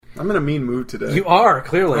I'm in a mean mood today. You are,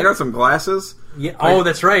 clearly. I got some glasses. Yeah. Oh,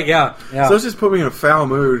 that's right, yeah. So it's just put me in a foul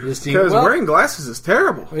mood. Because wearing glasses is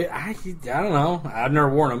terrible. I don't know. I've never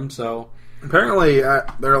worn them, so... Apparently,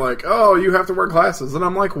 they're like, oh, you have to wear glasses. And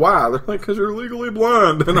I'm like, why? They're like, because you're legally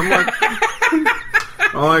blind. And I'm like...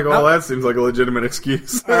 well, that seems like a legitimate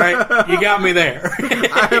excuse. All right, you got me there.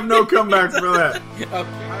 I have no comeback for that.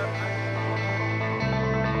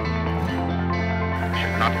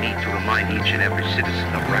 Not need to remind each and every citizen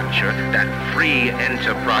of Rapture that free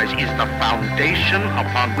enterprise is the foundation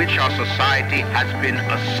upon which our society has been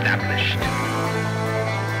established.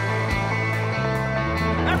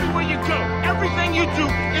 Everywhere you go, everything you do,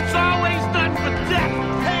 it's always done for death,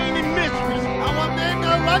 pain, and misery. Our men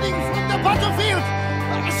are running from the battlefield.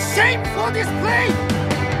 A shameful display!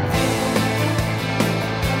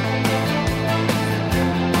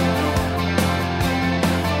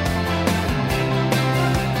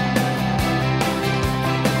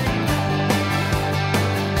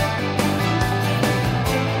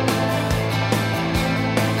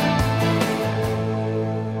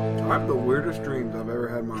 I have the weirdest dreams I've ever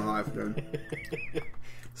had in my life, dude.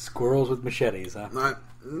 Squirrels with machetes, huh? Like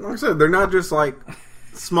I said, they're not just like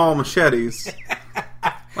small machetes.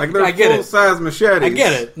 Like they're full-size machetes. I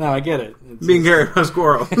get it. No, I get it. Being carried by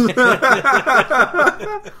squirrels.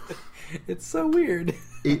 It's so weird.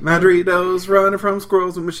 Eat my Doritos, running from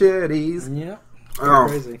squirrels with machetes. Yeah. Oh.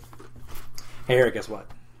 Crazy. Hey, Eric, guess what?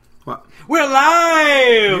 What? We're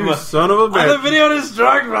live! You son of a bitch. On the Video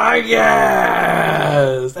Destruct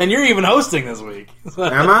Podcast! And you're even hosting this week.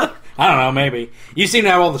 Am I? I don't know, maybe. You seem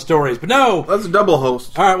to have all the stories, but no! Let's double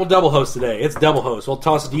host. Alright, we'll double host today. It's double host. We'll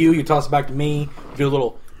toss it to you, you toss it back to me, do a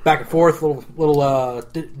little back and forth, little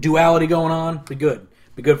duality going on. Be good.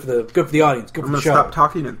 Be good for the audience, good for the show. I'm going to stop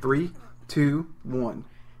talking in 3, 2, 1.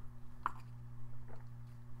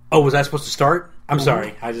 Oh, was I supposed to start? I'm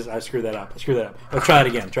sorry. I screwed that up. Let's try it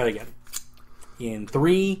again. In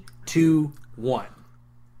 3, 2, 1.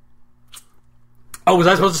 Oh, was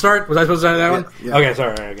I supposed to start? Was I supposed to start that one? Yeah. Okay,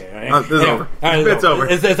 sorry. Okay. This is over. It's over.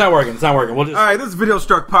 It's not working. It's not working. We'll just... All right, this is Video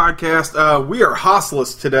Struck Podcast. We are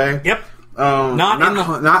hostless today. Yep.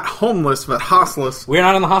 Not homeless, but hostless. We're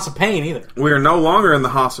not in the House of Pain either. We are no longer in the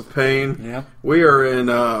House of Pain. Yeah. We are in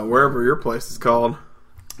wherever your place is called.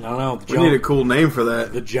 I don't know. We need a cool name for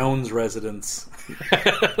that. The Jones Residence.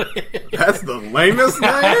 That's the lamest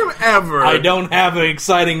name ever. I don't have an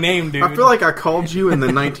exciting name, dude. I feel like I called you in the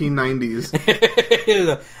 1990s.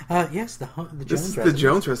 Yes, the Jones This is Residence. the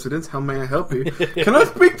Jones Residence. How may I help you? Can I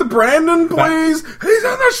speak to Brandon, please? He's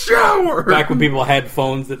in the shower. Back when people had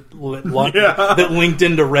phones that linked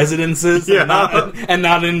into residences and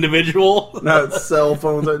not individual. Not cell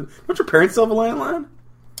phones. Don't your parents still have a landline?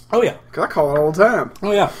 Oh, yeah. Cause I call it all the time.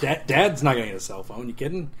 Oh, yeah. Dad's not going to get a cell phone. You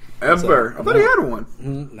kidding? Ever. I thought he had one.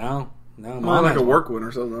 No. Mom Like has a one. work one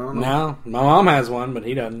or something. I don't know. No. My mom has one, but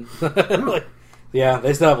he doesn't. Yeah,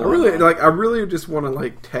 they still have a I really just want to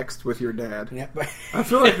text with your dad. Yeah. I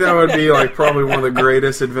feel like that would be probably one of the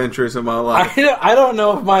greatest adventures of my life. I don't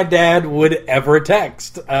know if my dad would ever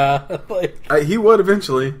text. He would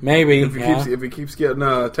eventually. Maybe. If he keeps getting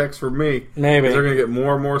texts from me. Maybe. They're going to get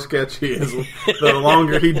more and more sketchy the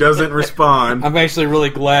longer he doesn't respond. I'm actually really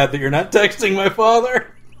glad that you're not texting my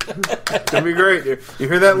father. It'll be great. You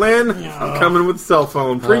hear that, Lynn? I'm coming with a cell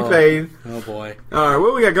phone. Prepaid. Oh, boy. All right,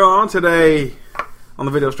 what we got going on today on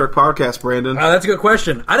the Video Struck Podcast, Brandon? That's a good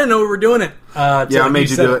question. I didn't know we were doing it. I made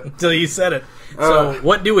you do it. Until you said it. So,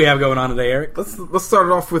 what do we have going on today, Eric? Let's start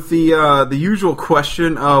it off with the usual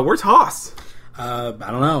question. Where's Haas? I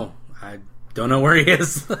don't know. I don't know where he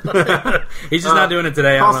is. He's just not doing it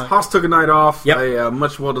today. Haas took a night off, Yep. a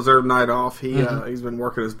much well-deserved night off. He's been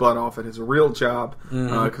working his butt off at his real job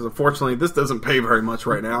because unfortunately this doesn't pay very much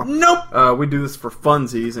right now. Nope. We do this for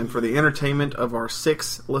funsies and for the entertainment of our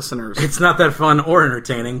 6 listeners. It's not that fun or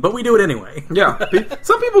entertaining, but we do it anyway. Yeah.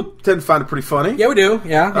 Some people tend to find it pretty funny. Yeah, we do.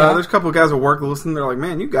 Yeah. There's a couple of guys at work that listen. They're like,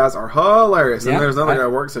 man, you guys are hilarious. And Yeah. there's another guy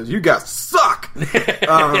at work that says, you guys suck.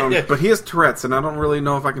 But he has Tourette's, and I don't really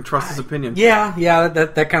know if I can trust his opinion. Yeah,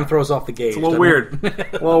 that kind of throws off the gauge. It's a little weird.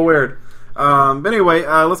 But anyway,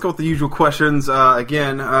 let's go with the usual questions.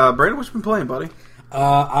 Again, Brandon, what you been playing, buddy?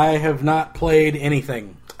 I have not played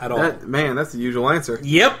anything at all. That's the usual answer.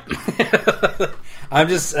 Yep. I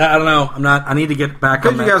don't know. I need to get back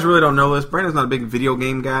on Because that. you guys really don't know this, Brandon's not a big video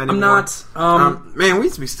game guy anymore. I'm not. Man, we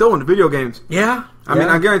used to be still into video games. Yeah. I mean,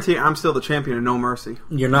 I guarantee you, I'm still the champion of No Mercy.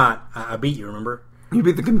 You're not. I beat you, remember? You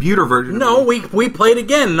beat the computer version. No, of me. we played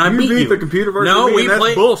again, and I beat you. You beat the computer version No, of me, we and that's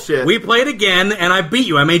played bullshit. We played again, and I beat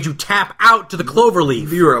you. I made you tap out to the clover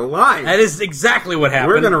leaf. You were lying. That is exactly what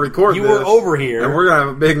happened. We're going to record You this. were over here. And we're going to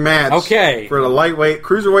have a big match. Okay. For the lightweight,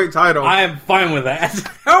 cruiserweight title. I am fine with that.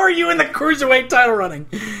 How are you in the cruiserweight title running?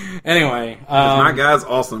 Anyway, my guy's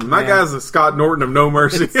awesome. My guy's the Scott Norton of No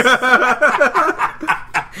Mercy.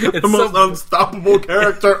 The most unstoppable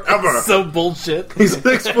character ever. So bullshit. He's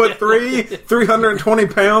 6'3", 320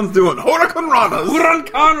 pounds, doing Huracan Ranas.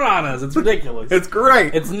 Huracan Ranas. It's ridiculous. It's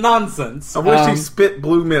great. It's nonsense. I wish he spit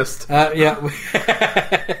blue mist. Yeah.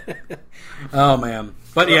 Oh man.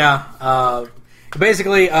 But yeah.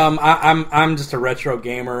 Basically, I'm just a retro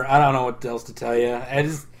gamer. I don't know what else to tell you.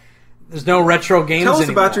 There's no retro games Tell us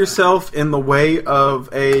anymore. about yourself in the way of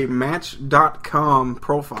a Match.com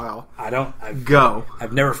profile. Go.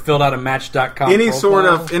 I've never filled out a Match.com Any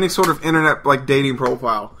profile. sort of internet like dating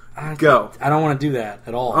profile. Go. I don't want to do that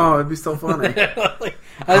at all. Oh, it'd be so funny.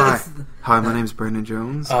 Hi, my name's Brandon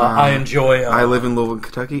Jones. I enjoy. I live in Louisville,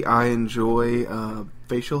 Kentucky. I enjoy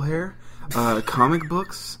facial hair, comic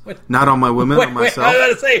books. Not on my women, on myself. I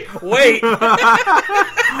was going to say, wait.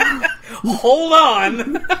 Hold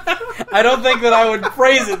on. I don't think that I would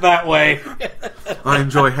phrase it that way. I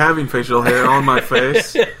enjoy having facial hair on my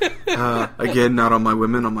face. Again, not on my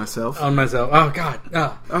women, on myself. On myself. Oh God.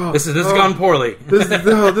 This has gone poorly. This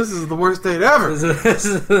is the worst date ever.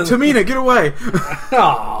 Tamina, get away.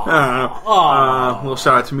 Little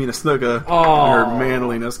shot at Tamina Snuka. Her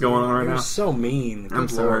manliness going on right now. You're so mean. I'm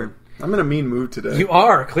sorry. I'm in a mean mood today. You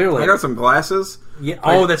are, clearly. I got some glasses. Yeah.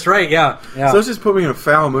 Oh, that's right. Yeah. So it's just put me in a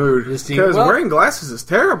foul mood. Because wearing glasses is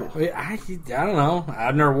terrible. I don't know.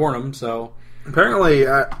 I've never worn them, so. Apparently,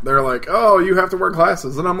 they're like, oh, you have to wear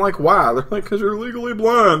glasses. And I'm like, why? They're like, because you're legally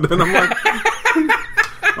blind. And I'm like,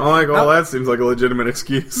 well, that seems like a legitimate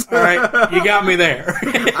excuse. All right, you got me there.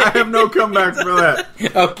 I have no comeback for that.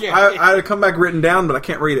 Okay. I had a comeback written down, but I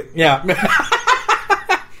can't read it. Yeah.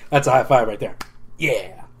 That's a high five right there.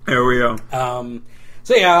 Yeah. There we go.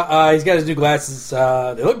 So yeah, he's got his new glasses.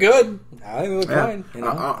 They look good. I think they look fine. You know?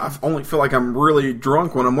 I only feel like I'm really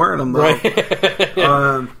drunk when I'm wearing them, though. Right.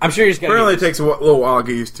 I'm sure you just got. Apparently, it takes a little while to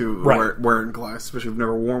get used to wearing glasses, especially if you've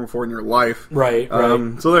never worn them before in your life. Right.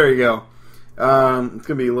 So there you go. It's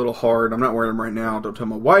gonna be a little hard. I'm not wearing them right now. Don't tell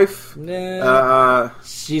my wife.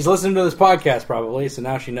 She's listening to this podcast probably, so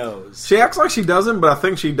now she knows. She acts like she doesn't, but I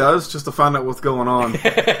think she does just to find out what's going on.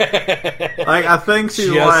 I think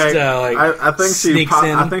she I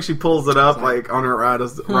think she pulls it up like on her ride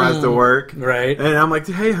to work. Right. And I'm like,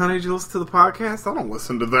 hey, honey, did you listen to the podcast? I don't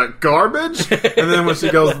listen to that garbage. And then when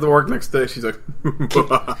she goes to work next day, she's like,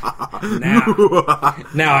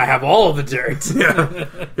 now I have all of the dirt. Yeah.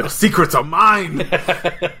 Your secrets are mine. So you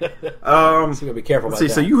gotta be careful about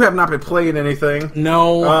that. So you have not been playing anything.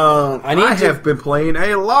 No. I have been playing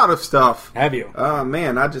a lot of stuff. Have you?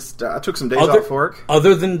 Man, I took some days off work.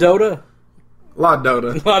 Other than Dota? A lot of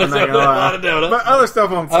Dota. A lot of Dota. But other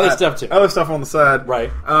stuff on the side. Other stuff too. Other stuff on the side.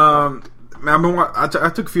 Right. I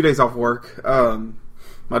took a few days off work.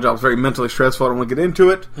 My job's very mentally stressful. I don't want to get into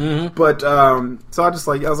it. Mm-hmm. But, so I was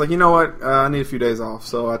like, you know what? I need a few days off.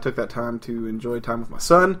 So I took that time to enjoy time with my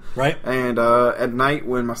son. Right. And, at night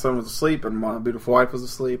when my son was asleep and my beautiful wife was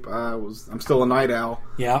asleep, I'm still a night owl.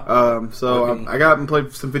 Yeah. So I got up and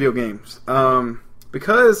played some video games.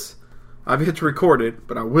 Because I've hit to record it,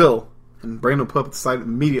 but I will. And Brandon will put up the site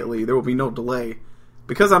immediately. There will be no delay.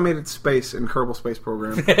 Because I made it to space in Kerbal Space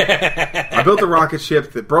Program. I built a rocket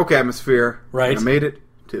ship that broke atmosphere. Right. And I made it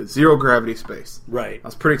to zero gravity space. Right. I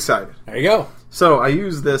was pretty excited. There you go. So I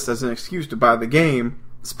used this as an excuse to buy the game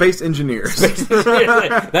Space Engineers.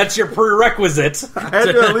 That's your prerequisite. I had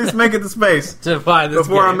to at least make it to space to buy this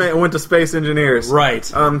before game. I went to Space Engineers. Right.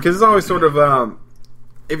 Because it's always sort of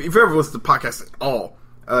if you've ever listened to podcasts at all,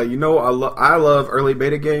 you know I love early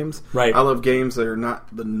beta games. Right. I love games that are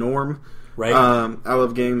not the norm. Right. I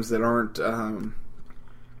love games that aren't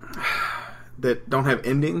that don't have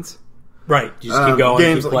endings. Right. You just keep going.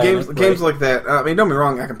 Games like that. I mean, don't get me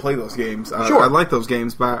wrong. I can play those games. Sure. I like those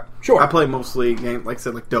games, but I play mostly games like I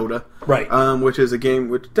said, like Dota. Right. Which is a game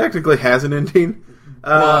which technically has an ending,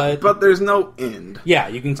 but there's no end. Yeah,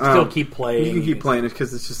 you can still keep playing. You can keep playing it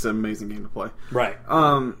because it's just an amazing game to play. Right.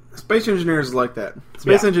 Space Engineers is like that.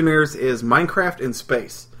 Space Engineers is Minecraft in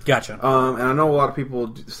space. Gotcha. And I know a lot of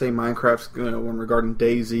people say Minecraft's when regarding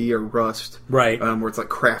DayZ or Rust, right? Where it's like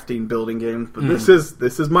crafting, building games. But this is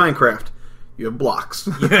Minecraft. You have blocks.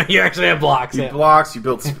 You actually have blocks. You Yeah. blocks. You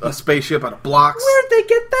build a spaceship out of blocks. Where'd they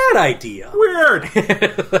get that idea?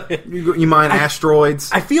 Weird. You mine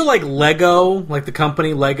asteroids. I feel like Lego, like the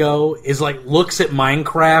company Lego, is like looks at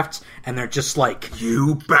Minecraft and they're just like,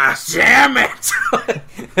 You bastard. damn it,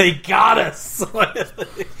 they got us.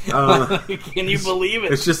 Can you believe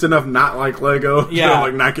it? It's just enough not like Lego Yeah. to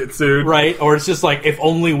like not get sued. Right? Or it's just like, if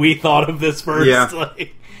only we thought of this first. Yeah.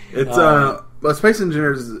 Like, It's well, Space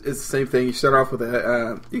Engineers is the same thing. You start off with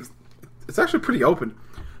it's actually pretty open.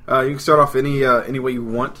 You can start off any way you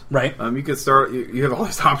want. Right. You can start. You have all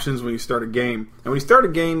these options when you start a game, and when you start a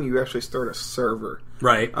game, you actually start a server.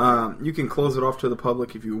 right. You can close it off to the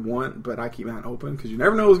public if you want, but I keep mine open because you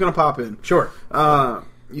never know who's going to pop in. Sure.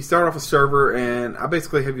 You start off a server, and I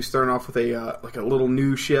basically have you starting off with a little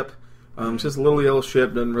new ship. It's just a little yellow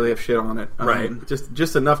ship, doesn't really have shit on it. Right.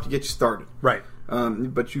 Just enough to get you started. Right.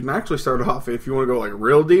 But you can actually start off, if you want to go like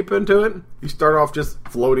real deep into it, you start off just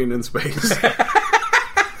floating in space.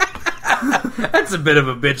 That's a bit of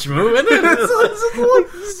a bitch move, isn't it?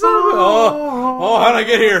 So, how'd I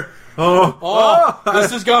get here?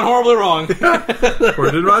 This has gone horribly wrong.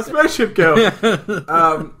 where did my spaceship go?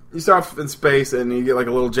 You start off in space, and you get like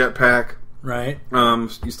a little jetpack. Right.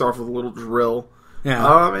 You start off with a little drill.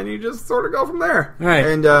 Yeah. And you just sort of go from there. Right.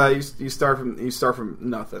 And you start from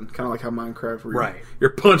nothing, kind of like how Minecraft. Where Right.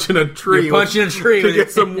 You're punching a tree. You're punching a tree to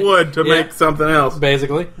get some wood to Yeah. make something else.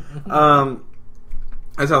 Basically.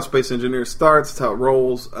 That's how Space Engineer starts. That's how it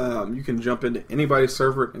rolls. You can jump into anybody's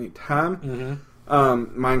server at any time.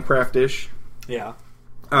 Minecraft-ish. Yeah.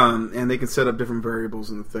 And they can set up different variables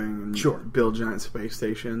in the thing and Sure. build giant space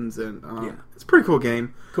stations. And it's a pretty cool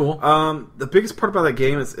game. Cool. The biggest part about that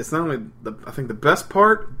game is it's not only I think the best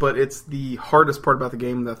part, but it's the hardest part about the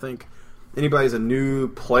game that I think anybody's a new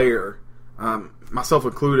player, myself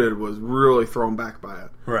included, was really thrown back by it.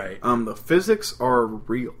 Right. The physics are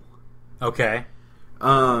real. Okay.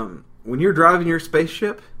 When you're driving your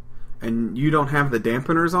spaceship and you don't have the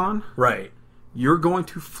dampeners on, Right. you're going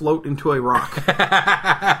to float into a rock.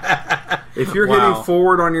 If you're Wow. hitting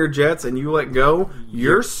forward on your jets and you let go,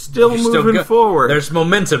 you're still You're moving go- forward. There's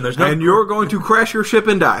momentum. and you're going to crash your ship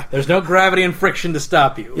and die. There's no gravity and friction to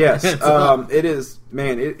stop you. Yes, It's it is.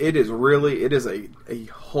 Man, it is really. It is a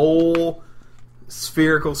whole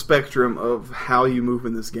spherical spectrum of how you move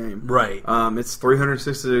in this game. Right. It's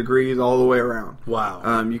 360 degrees all the way around.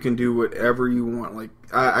 Wow. You can do whatever you want. Like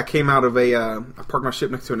I came out of I parked my ship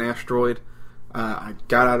next to an asteroid. I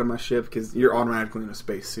got out of my ship because you're automatically in a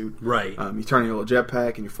spacesuit. Right. You turn on your little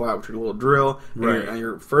jetpack and you fly out with your little drill. Right. And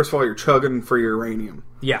you're first of all you're chugging for your uranium.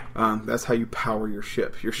 Yeah. That's how you power your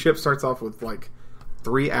ship. Your ship starts off with like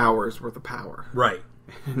 3 hours worth of power. Right.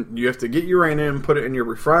 You have to get uranium, put it in your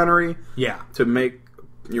refinery Yeah. to make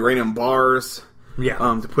uranium bars. Yeah.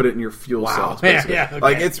 To put it in your fuel Wow. cells. Yeah, Basically. yeah, okay.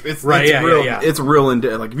 Like it's Right, it's yeah, real. yeah. It's real in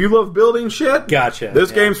depth. Like if you love building shit, Gotcha. This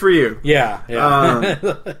Yeah. game's for you. Yeah. Yeah.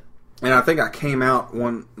 And I think I came out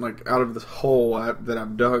out of this hole that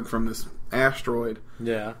I've dug from this asteroid,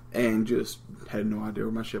 yeah. and just had no idea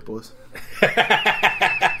where my ship was.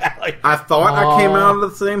 Like, I thought I came out of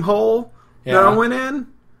the same hole that Yeah. I went in.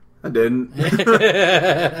 I didn't.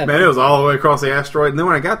 Man, it was all the way across the asteroid. And then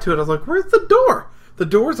when I got to it, I was like, "Where's the door?" The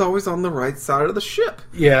door's always on the right side of the ship.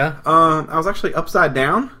 yeah. I was actually upside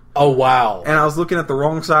down, Oh wow. and I was looking at the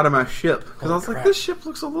wrong side of my ship because I was crap. like, "This ship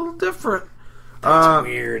looks a little different." That's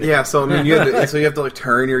weird. Yeah, so I mean, you have to like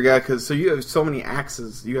turn your guy so you have so many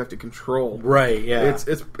axes you have to control. Right. Yeah.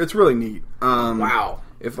 It's really neat. Wow.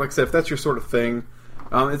 If like I said, if that's your sort of thing,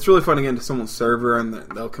 it's really fun to get into someone's server and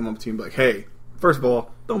they'll come up to you and be like, "Hey, first of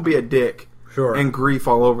all, don't be a dick, Sure. and grief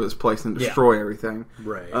all over this place and destroy everything.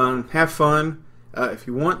 Right. Have fun. If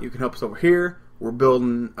you want, you can help us over here. We're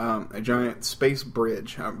building a giant space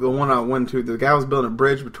bridge. The one I went to, the guy was building a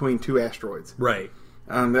bridge between 2 asteroids. Right.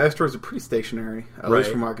 The asteroids are pretty stationary, at Right.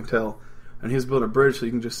 least from what I can tell. And he was building a bridge so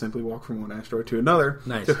you can just simply walk from one asteroid to another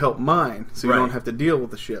Nice. to help mine, so you Right. don't have to deal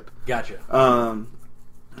with the ship. Gotcha.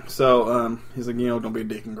 So he's like, don't be a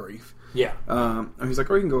dick and grief. Yeah. And he's like,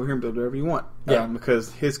 you can go over here and build whatever you want. Yeah.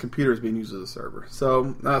 Because his computer is being used as a server.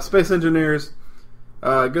 So, Space Engineers,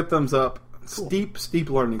 good thumbs up. Cool. Steep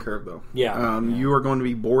learning curve, though. Yeah. You are going to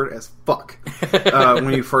be bored as fuck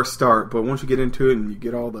when you first start. But once you get into it and you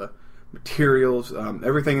get all the materials,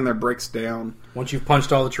 everything in there breaks down. Once you've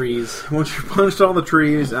punched all the trees. Once you've punched all the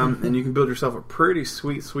trees, and you can build yourself a pretty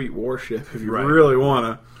sweet warship if you Right. really want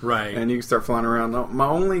to. Right. And you can start flying around. Now, my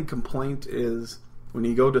only complaint is when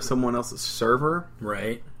you go to someone else's server,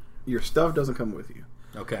 Right. your stuff doesn't come with you.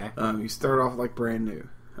 Okay. You start off like brand new.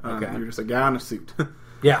 Okay. You're just a guy in a suit.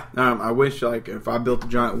 Yeah. I wish, like, if I built a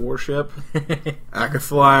giant warship, I could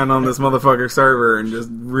fly in on this motherfucker server and just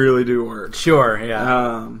really do work. Sure,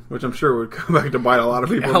 yeah. Which I'm sure would come back to bite a lot of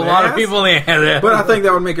people. A lot of people in the head. But I think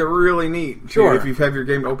that would make it really neat. Sure. If you have your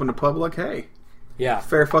game open to public, hey, Yeah.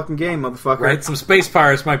 fair fucking game, motherfucker. Right? Some space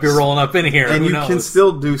pirates might be rolling up in here. And Who you knows? can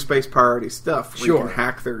still do space piratey stuff. Where Sure.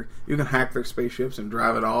 You can hack their spaceships and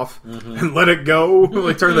drive it off and let it go.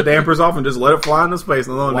 Like turn the dampers off and just let it fly into space,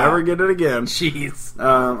 and they'll never get it again. Jeez.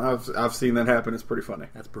 I've seen that happen. It's pretty funny.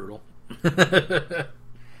 That's brutal.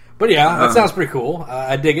 But yeah, that sounds pretty cool.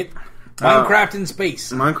 I dig it. Minecraft in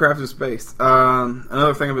space. Minecraft in space.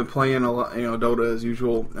 Another thing I've been playing a lot. Dota as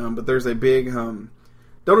usual. But there's a big.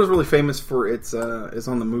 Dota's really famous for its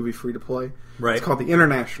on the movie free to play. Right. It's called the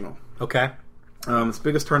International. Okay. It's the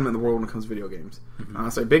biggest tournament in the world when it comes to video games. I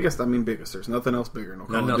say biggest, I mean biggest. There's nothing else bigger. No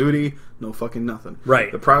Call of Duty, no fucking nothing.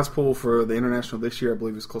 Right. The prize pool for the International this year, I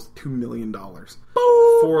believe, is close to $2 million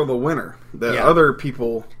for the winner. The other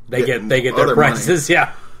people They get their other prizes,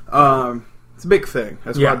 yeah. money. It's a big thing.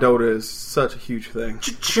 That's Yeah. why Dota is such a huge thing.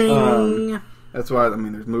 Cha-ching. That's why,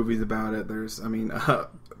 there's movies about it.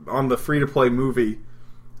 On the free-to-play movie,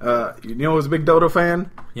 you know who's a big Dota fan?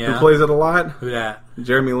 Yeah. Who plays it a lot? Who that?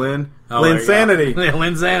 Jeremy Lin. Oh, there you go. Linsanity.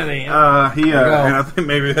 Linsanity. And I think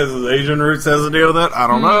maybe his Asian roots has to deal with that. I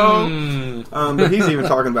don't know. But he's even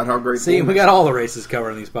talking about how great. See, we got all the races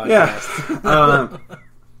covered in these podcasts. Yeah.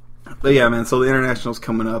 But yeah, man. So the International's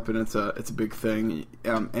coming up, and it's a big thing,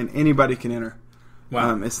 and anybody can enter.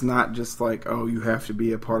 Wow. It's not just like, oh, you have to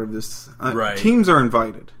be a part of this. Right. Teams are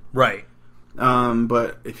invited. Right.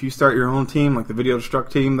 But if you start your own team, like the Video Destruct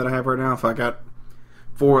team that I have right now, if I got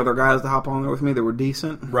 4 other guys to hop on there with me that were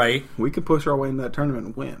decent, Right. we could push our way into that tournament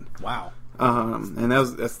and win. Wow. And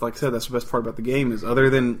that's like I said, that's the best part about the game is other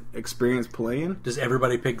than experience playing. Does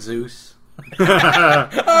everybody pick Zeus?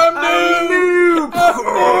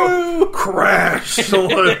 Crash!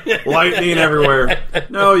 Lightning everywhere.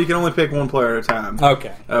 No, you can only pick one player at a time.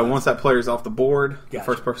 Okay. Once that player's off the board, the Gotcha.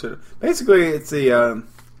 first person. Basically, it's it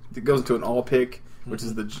goes into an all pick, which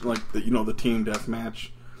is the team death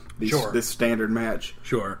match. Sure. This standard match.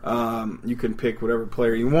 Sure. You can pick whatever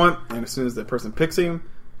player you want, and as soon as that person picks him,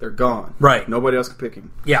 they're gone. Right. Nobody else can pick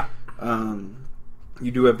him. Yeah. You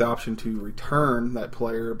do have the option to return that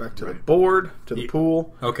player back to the board, to the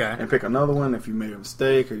pool, Okay. and pick another one if you made a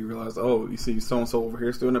mistake or you realize, oh, you see so-and-so over here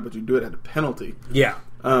is doing it, but you do it at a penalty. Yeah.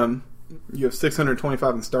 You have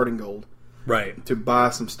 625 in starting gold Right. to buy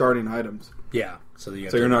some starting items. Yeah. So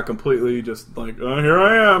You're not completely just like, oh, here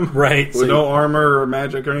I am. Right. With no armor or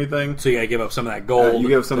magic or anything. So you gotta give up some of that gold. You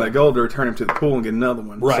give some of that gold to return him to the pool and get another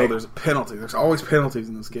one. Right. So there's a penalty. There's always penalties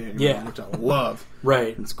in this game. Yeah. Which I love.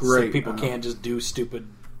 Right. It's great. So people can't just do stupid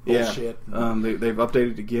bullshit. Yeah. They've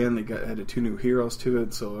updated again. They added 2 new heroes to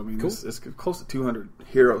it. So, Cool. it's close to 200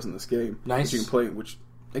 heroes in this game. Nice. That you can play, which,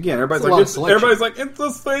 again, everybody's It's a lot of like, selection. it's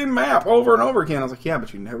the same map over and over again. I was like, yeah,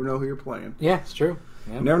 but you never know who you're playing. Yeah, it's true.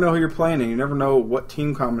 Yeah. You never know who you're playing, and you never know what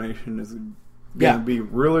team combination is going Yeah. to be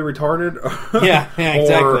really retarded. Yeah,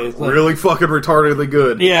 exactly. It's Or like- really fucking retardedly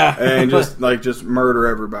good. Yeah. And just murder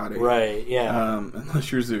everybody. Right. Yeah.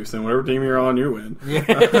 Unless you're Zeus, and whatever team you're on, you win.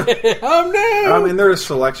 Oh no! I mean, there's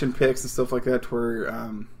selection picks and stuff like that where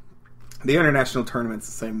the international tournament's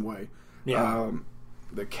the same way. Yeah.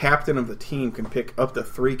 The captain of the team can pick up to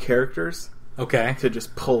 3 characters Okay. to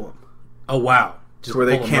just pull them. Oh wow! Just To where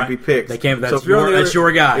they pull 'em can't right- be picked. They can't. That's So if you're on the that's other-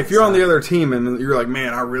 your guy. If you're on the other team and you're like,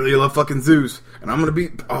 man, I really love fucking Zeus, and I'm going to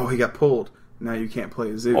beat... Oh, he got pulled. Now you can't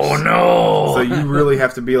play Zeus. Oh no! So you really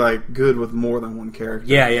have to be like good with more than one character.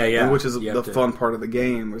 Yeah. And which is You the have to- fun part of the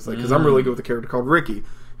game. It's like, because I'm really good with a character called Ricky.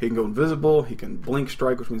 He can go invisible. He can blink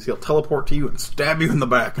strike, which means he'll teleport to you and stab you in the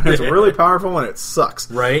back. And it's really powerful, and it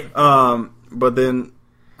sucks. Right. But then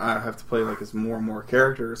I have to play like as more and more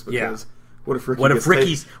characters because what if Ricky? What if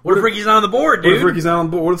Ricky's not on the board, dude? What if Ricky's not on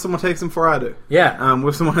board? What if someone takes him before I do? Yeah. What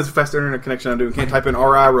if someone has a faster internet connection I do and can't type in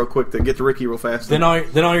RI real quick to get to Ricky real fast? Then all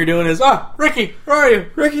you're doing is Ricky, where are you?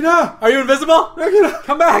 Ricky, no! Are you invisible? Ricky, no!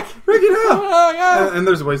 Come back, Ricky, no! Oh, yeah. And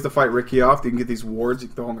there's ways to fight Ricky off. You can get these wards you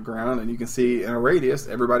can throw on the ground, and you can see in a radius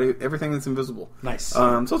everything that's invisible. Nice.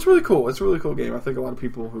 So it's really cool. It's a really cool game. I think a lot of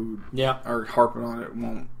people who Yeah. are harping on it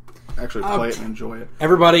won't actually play it and enjoy it.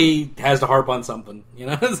 Everybody has to harp on something. You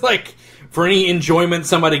know, it's like for any enjoyment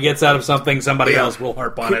somebody gets out of something, somebody else will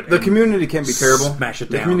harp on it. The and community can be terrible. Smash it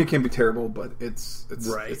The down. community can be terrible, but it's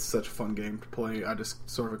Right. it's such a fun game to play. I just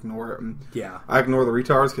sort of ignore it. And Yeah. I ignore the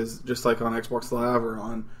retards because just like on Xbox Live or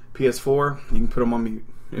on PS4, you can put them on mute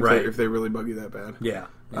Right. if they really bug you that bad. Yeah.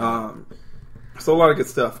 So a lot of good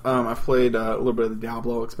stuff. I've played a little bit of the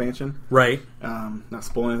Diablo expansion. Right. Not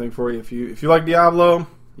spoiling anything for you. If you like Diablo,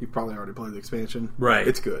 you've probably already played the expansion. Right.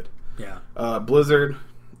 It's good. Yeah. Blizzard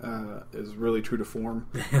is really true to form.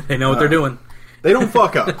 They know what they're doing. They don't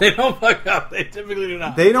fuck up. They don't fuck up. They typically do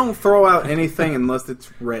not. They don't throw out anything unless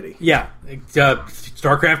it's ready. Yeah.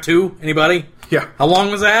 StarCraft 2, anybody? Yeah. How long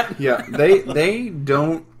was that? Yeah. They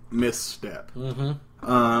don't misstep. Mm-hmm.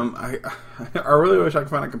 I really wish I could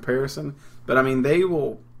find a comparison, but I mean they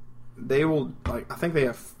will like I think they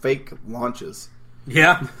have fake launches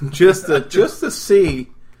Yeah. just to see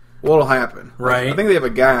what'll happen. Right. Like, I think they have a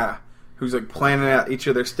guy who's like planning out each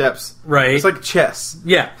of their steps. Right. It's like chess.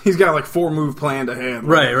 Yeah. He's got like 4 move planned ahead.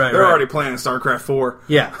 Right. They're already planning StarCraft 4.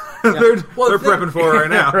 Yeah. they're prepping for it right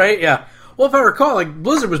now. Right, yeah. Well, if I recall, like,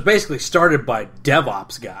 Blizzard was basically started by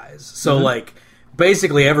DevOps guys. So, like,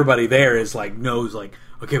 basically everybody there is, like, knows, like,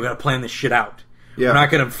 okay, we gotta plan this shit out. Yeah. We're not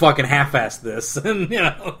gonna fucking half-ass this. And, you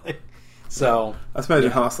know, so... Let's imagine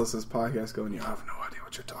Hostless's podcast going, I have no idea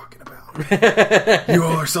what you're talking about. You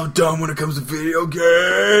all are so dumb when it comes to video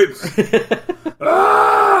games.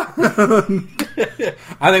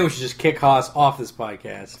 I think we should just kick Haas off this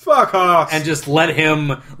podcast. Fuck Haas. And just let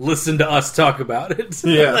him listen to us talk about it.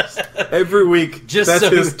 Yes. Every week. Just that's so-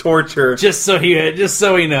 his torture. Just so he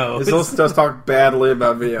knows. Is listen to us talk badly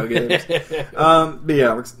about video games. But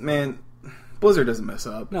yeah, man, Blizzard doesn't mess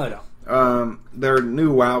up. No, they don't. Their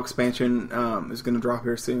new WoW expansion is going to drop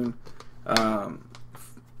here soon.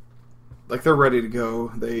 Like they're ready to go.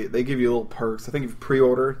 They give you little perks. I think if you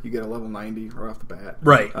pre-order, you get a level 90 right off the bat.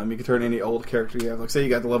 Right. You can turn any old character you have. Like say you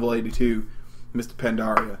got the level 82, Mr.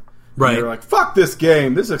 Pandaria. Right. And you're like, fuck this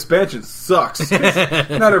game. This expansion sucks.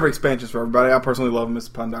 Not every expansion's for everybody. I personally love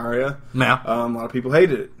Mr. Pandaria. Yeah. A lot of people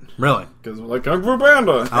hated it Really? because they're like Kung Fu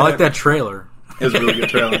Panda. I like that trailer. It was a really good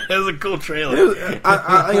trailer. It was a cool trailer. It was,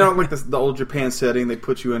 I like the old Japan setting they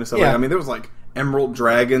put you in and stuff. Yeah. Like, I mean, there was like emerald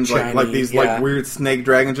dragons, like these yeah. like weird snake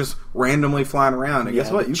dragons just randomly flying around. And guess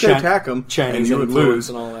what? You could attack them Chinese and you would influence lose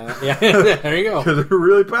and all that. Yeah, there you go. because they're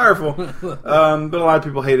really powerful. But a lot of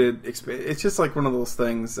people hated. It's just like one of those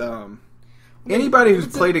things. Anybody who's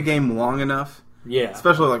played a game long enough, Yeah,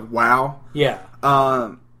 especially like WoW, yeah,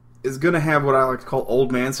 is going to have what I like to call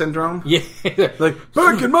old man syndrome. yeah. Like,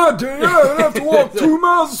 back in my day, I would have to walk 2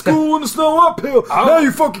 miles to school in the snow uphill. Now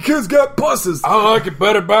you fucking kids got buses. I like it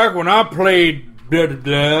better back when I played.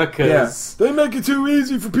 Cause They make it too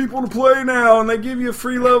easy for people to play now, and they give you a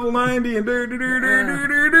free level 90 and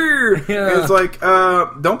Yeah. It's like,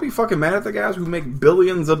 don't be fucking mad at the guys who make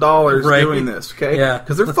billions of dollars Right. doing this, okay? Yeah.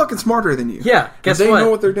 Because they're fucking smarter than you. Yeah, guess they what? know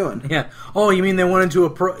what they're doing. Yeah. Oh, you mean they wanted to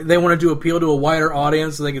appeal to a wider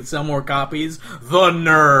audience so they could sell more copies? The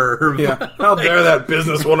nerve! Yeah. How dare that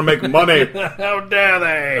business want to make money? How dare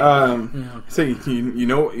they? So you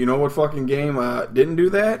know what fucking game didn't do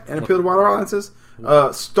that and appeal to wider audiences?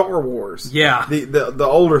 Star Wars. Yeah. The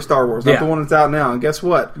older Star Wars, not Yeah. the one that's out now. And guess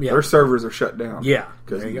what? Yeah. Their servers are shut down. Yeah.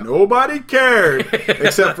 Because There you go. nobody cared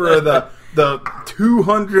except for the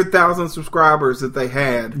 200,000 subscribers that they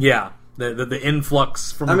had. Yeah. The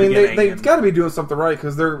influx from I the mean, beginning. they've got to be doing something right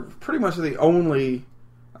because they're pretty much the only.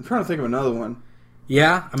 I'm trying to think of another one.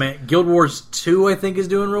 Yeah, I mean, Guild Wars 2, I think, is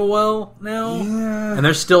doing real well now. Yeah. And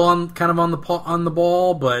they're still on the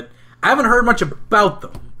ball, but I haven't heard much about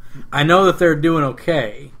them. I know that they're doing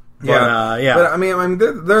okay. But, yeah. But I mean,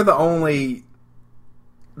 they're the only.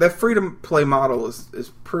 That freedom play model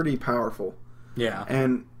is pretty powerful. Yeah.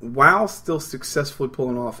 And WoW's still successfully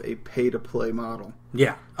pulling off a pay-to-play model.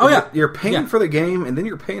 Yeah. Oh, yeah. You're paying Yeah. for the game, and then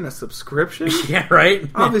you're paying a subscription? Yeah, right?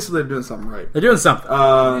 Obviously, they're doing something right. They're doing something.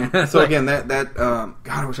 So again, that God,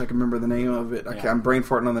 I wish I could remember the name of it. I'm brain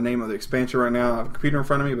farting on the name of the expansion right now. I have a computer in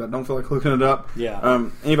front of me, but I don't feel like looking it up. Yeah.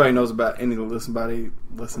 Anybody knows about somebody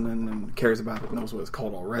listening and cares about it knows what it's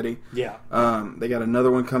called already. Yeah. They got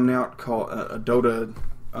another one coming out called a Dota.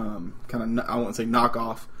 Kind of, I won't say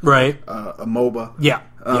knockoff, Right. a MOBA. Yeah.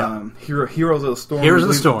 Heroes of the Storm. Heroes of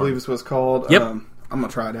the I Storm. believe it's what it's called. Yep. I'm gonna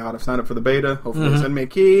try it out. I've signed up for the beta. Hopefully, they'll send me a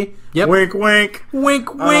key. Yep. Wink, wink.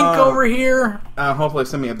 Wink, wink over here. Hopefully,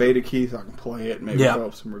 send me a beta key so I can play it. Maybe Yeah. throw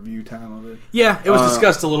up some review time of it. Yeah, it was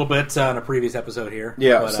discussed a little bit in a previous episode here.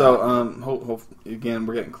 Yeah. But, So, again,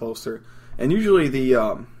 we're getting closer. And usually, the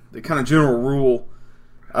kind of general rule,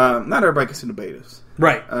 not everybody gets into betas.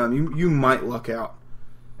 right. You might luck out.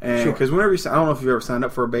 And Sure. because whenever I don't know if you've ever signed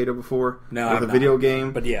up for a beta before No, with I've a not. video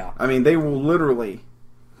game, But yeah. I mean they will literally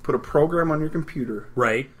put a program on your computer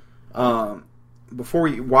Right. while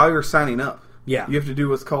you're signing up. Yeah. You have to do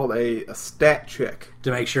what's called a stat check. To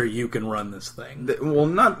make sure you can run this thing. That will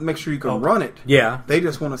not make sure you can run it. Yeah. They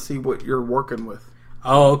just want to see what you're working with.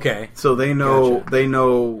 Oh, okay. So they know Gotcha. they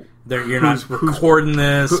know You're not recording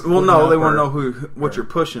this. Well, no, they want to know what you're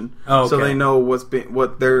pushing, Oh, okay. so they know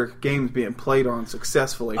what their game's being played on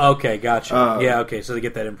successfully. Okay, gotcha. Okay, so they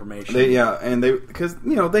get that information. Because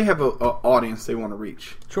they have a audience they want to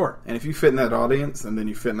reach. Sure. And if you fit in that audience, and then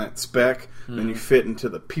you fit in that spec, then you fit into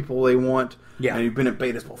the people they want. Yeah. And you've been in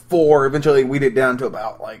betas before. Eventually, we get down to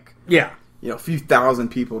about a few thousand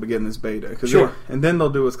people to get in this beta. Sure. And then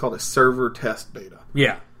they'll do what's called a server test beta.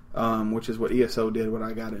 Yeah. Which is what ESO did, what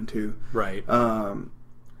I got into. Right.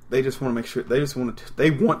 They just want to make sure they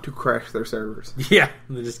want to crash their servers. Yeah,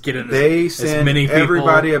 they just get it. They send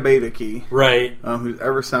everybody a beta key, right? Who's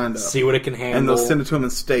ever signed up, see what it can handle, and they'll send it to them in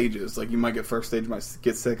stages. Like you might get first stage, might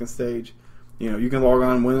get second stage. You can log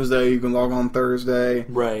on Wednesday, you can log on Thursday,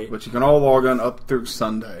 right? But you can all log on up through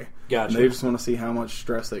Sunday. Gotcha. And they just want to see how much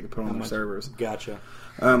stress they can put on their servers. Gotcha.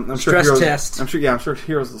 I'm stress sure test. I'm sure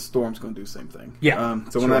Heroes of the Storm's going to do the same thing. Yeah.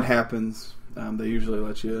 So when that happens. They usually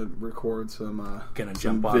let you record some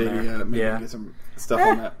jump on video, there. maybe get some stuff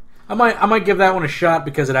on that. I might give that one a shot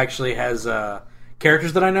because it actually has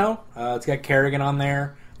characters that I know. It's got Kerrigan on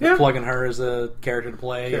there. Yeah. Plugging her as a character to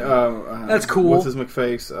play. That's cool. What's his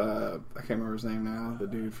McFace? I can't remember his name now. The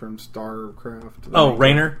dude from StarCraft. Oh,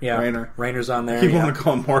 Raynor. Yeah, Raynor. Raynor's on there. You want to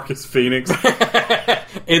call him Marcus Phoenix?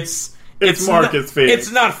 It's Marcus Phoenix.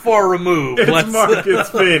 It's not far removed. It's Marcus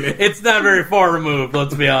Phoenix. It's not very far removed.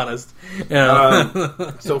 Let's be honest.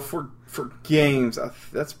 Yeah. So for games,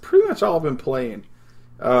 that's pretty much all I've been playing.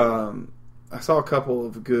 I saw a couple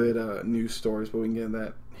of good news stories, but we can get into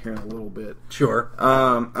that here in a little bit. Sure.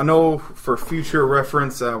 I know for future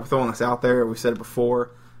reference, we're throwing this out there. We said it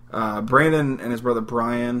before. Brandon and his brother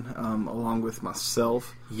Brian, along with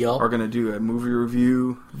myself, are going to do a movie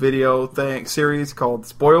review video series called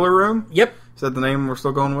Spoiler Room. Yep. Is that the name we're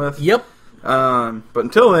still going with? Yep. But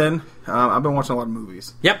until then, I've been watching a lot of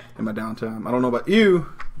movies. Yep. In my downtime. I don't know about you.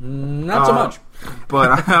 Not so much.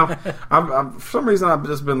 But I've for some reason I've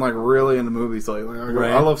just been like really into movies lately.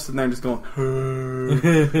 I love sitting there and just going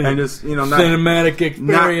and just not cinematic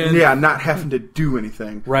experience. Not having to do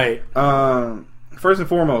anything. Right. First and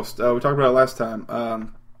foremost, we talked about it last time.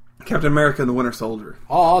 Captain America and the Winter Soldier.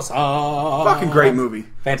 Awesome. Fucking great movie.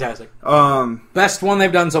 Fantastic. Best one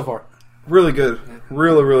they've done so far. Really good.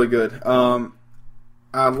 Really, really good.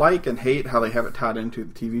 I like and hate how they have it tied into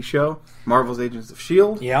the TV show, Marvel's Agents of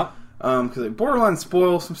S.H.I.E.L.D. Yeah. Because they borderline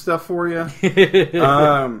spoil some stuff for you.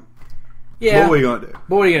 Yeah. But what are you going to do?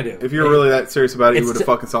 What are you going to do? If you're really that serious about it, you would have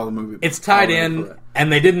fucking saw the movie. It's tied in,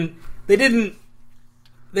 and they didn't friggin'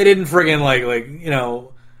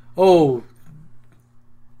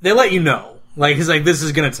 they let you know. Like, it's like, this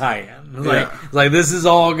is going to tie in. Like, this is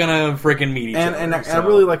all going to freaking meet each other. And I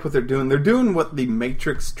really like what they're doing. They're doing what the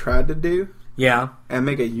Matrix tried to do. Yeah. And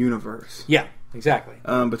make a universe. Yeah, exactly.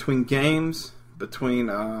 Between games, between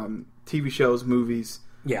TV shows, movies,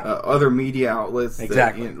 yeah, other media outlets,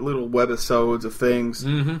 exactly, little webisodes of things.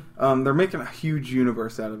 Mm-hmm. They're making a huge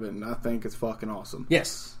universe out of it, and I think it's fucking awesome.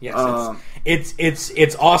 Yes.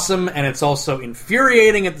 It's awesome, and it's also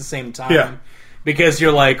infuriating at the same time. Yeah. Because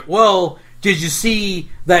you're like, well, did you see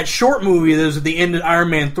that short movie that was at the end of Iron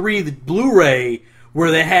Man 3, the Blu-ray, where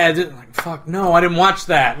they had, like, fuck, no, I didn't watch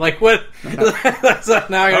that. Like, what? That's like,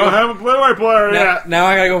 now I don't have a Blu-ray player yet. Now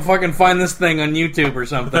I gotta go fucking find this thing on YouTube or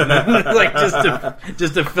something. Like,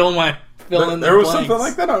 just to fill in there was blanks. Something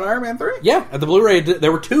like that on Iron Man 3? Yeah, at the Blu-ray,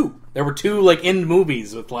 there were two. There were two, like, end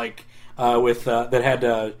movies with, like, that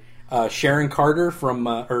had Sharon Carter from,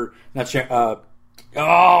 or, not Sharon,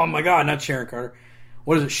 oh my god, not Sharon Carter.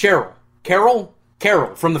 What is it? Carol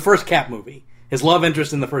from the first Cap movie. His love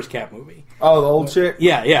interest in the first Cap movie. Oh, the old chick?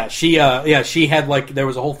 Yeah. She had, like, there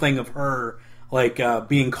was a whole thing of her, like,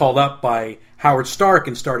 being called up by Howard Stark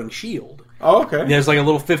and starting S.H.I.E.L.D. Oh, okay. There's, like, a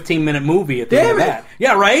little 15-minute movie at the end of that.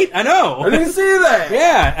 Yeah, right? I know. I didn't see that.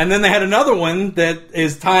 Yeah, and then they had another one that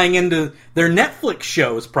is tying into their Netflix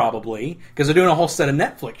shows, probably, because they're doing a whole set of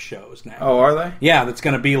Netflix shows now. Oh, are they? Yeah, that's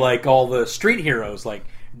going to be, like, all the street heroes, like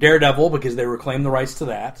Daredevil, because they reclaimed the rights to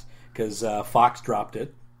that, because Fox dropped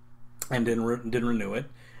it and didn't renew it.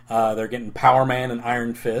 They're getting Power Man and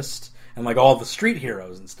Iron Fist and, like, all the street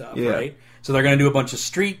heroes and stuff, right? So they're going to do a bunch of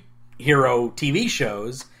street hero TV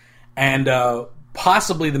shows, and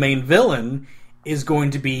possibly the main villain is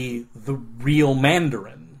going to be the real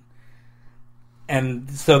Mandarin. And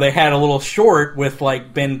so they had a little short with,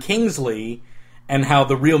 like, Ben Kingsley and how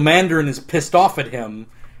the real Mandarin is pissed off at him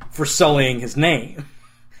for sullying his name.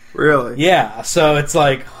 Really? Yeah, so it's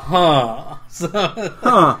like, huh.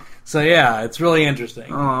 So yeah, it's really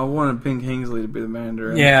interesting. Oh, I wanted Ben Kingsley to be the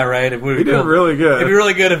Mandarin. Yeah, right. He did really good. It'd be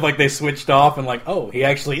really good if like they switched off and like, oh, he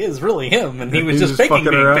actually is really him, and he was just faking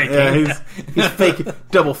being faking. Yeah, he's faking,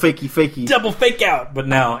 double fakey, double fake out. But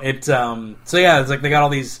no, it. So yeah, it's like they got all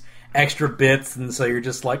these extra bits, and so you're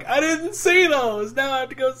just like, I didn't see those. Now I have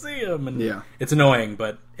to go see them. And yeah, it's annoying,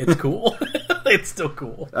 but it's cool. It's still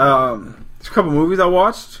cool. There's a couple movies I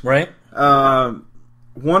watched. Right. One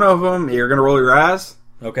of them, you're gonna roll your eyes.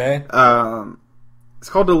 Okay. It's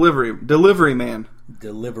called Delivery Man.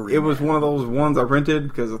 Delivery. It was one of those ones I rented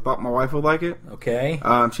because I thought my wife would like it. Okay.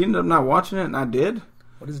 She ended up not watching it, and I did.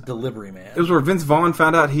 What is Delivery Man? It was where Vince Vaughn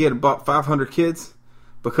found out he had about 500 kids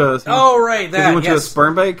because he went to a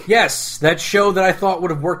sperm bank. Yes, that show that I thought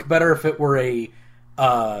would have worked better if it were a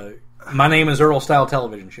My Name is Earl style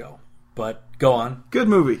television show. But go on. Good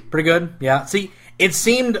movie. Pretty good. Yeah. See, it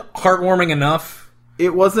seemed heartwarming enough.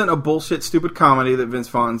 It wasn't a bullshit, stupid comedy that Vince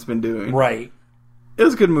Vaughn's been doing. Right. It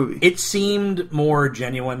was a good movie. It seemed more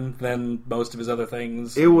genuine than most of his other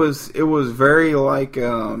things. It was very like,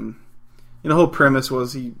 the whole premise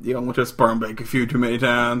was he went to a sperm bank a few too many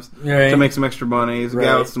times to make some extra money. He's a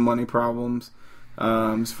guy with some money problems.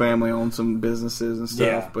 His family owned some businesses and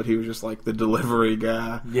stuff, but he was just like the delivery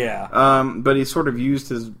guy. Yeah. But he sort of used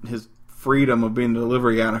his freedom of being a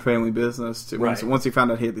delivery guy in a family business to once he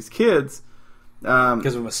found out he had these kids.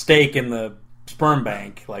 Because of a mistake in the sperm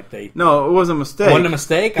bank, No, it wasn't a mistake. It wasn't a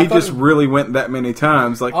mistake? He just really went that many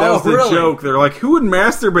times. That was the joke. They're like, who would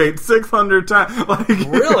masturbate 600 times?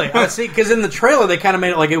 Really? I see, because in the trailer they kind of made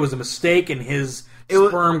it like it was a mistake and his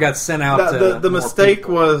sperm got sent out to the mistake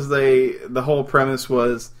people. Was the whole premise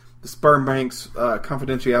was the sperm bank's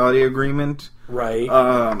confidentiality agreement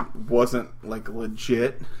wasn't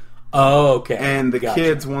legit. Oh, okay. And the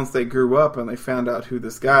kids, once they grew up and they found out who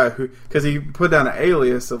this guy, because he put down an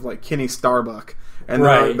alias of Kenny Starbuck, and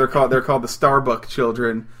they're called the Starbuck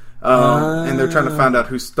children, and they're trying to find out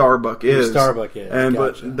who Starbuck is.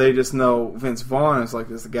 But they just know Vince Vaughn is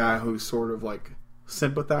this guy who sort of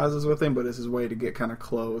sympathizes with him, but it's his way to get kind of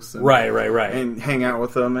close, and, right, and hang out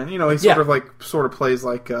with them, and he sort of plays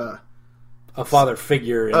a father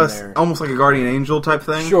figure in there, almost like a guardian angel type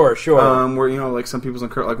thing. Sure. Where some people's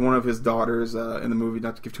one of his daughters in the movie,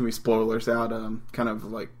 not to give too many spoilers out, kind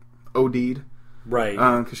of OD'd,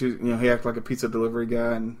 right? Because he acted like a pizza delivery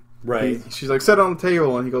guy, and she's set on the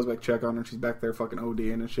table, and he goes back to check on her, and she's back there fucking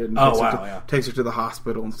ODing and shit, and takes her to the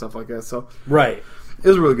hospital and stuff like that. So it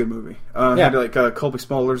was a really good movie. Had Colby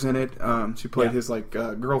Smulders in it. She played his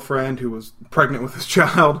girlfriend who was pregnant with his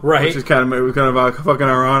child, which is kind of fucking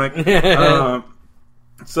ironic.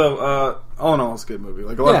 So all in all, it's a good movie. A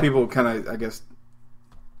lot of people kind of, I guess,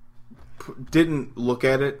 didn't look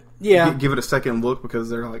at it. Yeah, give it a second look because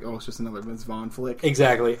they're like, oh, it's just another Vince Vaughn flick.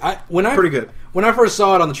 Exactly. Pretty good. When I first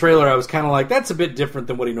saw it on the trailer, I was kind of like, that's a bit different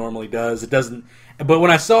than what he normally does. It doesn't. But when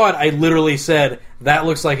I saw it, I literally said, that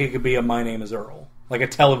looks like it could be a My Name Is Earl. Like a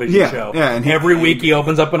television show. Yeah, and every week he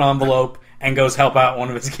opens up an envelope and goes help out one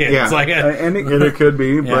of his kids. Yeah, and it could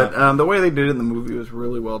be, but the way they did it in the movie was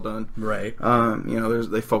really well done. Right.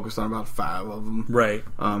 They focused on about 5 of them. Right.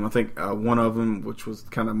 I think one of them, which was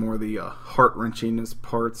kind of more the heart-wrenchingest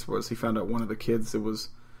parts, was he found out one of the kids that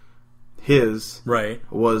was his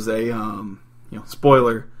was a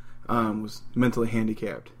spoiler, was mentally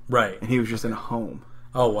handicapped. Right. And he was just in a home.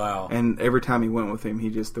 Oh, wow. And every time he went with him,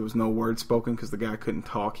 there was no word spoken because the guy couldn't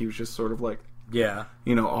talk. He was just sort of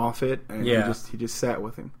off it, and he just sat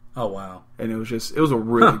with him. Oh, wow. And it was a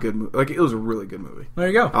really good movie. It was a really good movie. There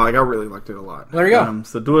you go. I really liked it a lot. There you go.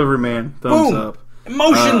 So Delivery Man, thumbs up.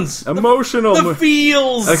 Emotions! Emotional. The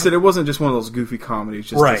feels! Like I said, it wasn't just one of those goofy comedies,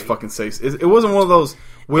 just to fucking say. It wasn't one of those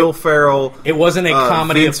Will Ferrell. It wasn't a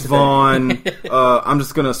comedy Vince Vaughn. I'm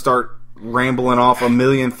just going to start rambling off a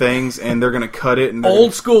million things, and they're going to cut it. And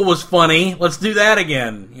Old School was funny. Let's do that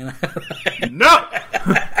again. No!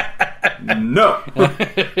 No!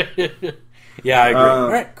 Yeah, I agree.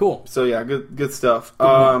 All right, cool. So, yeah, good stuff.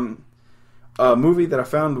 A movie that I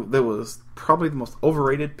found that was probably the most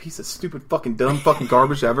overrated piece of stupid fucking dumb fucking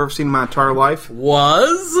garbage I've ever seen in my entire life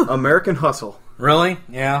was American Hustle. Really?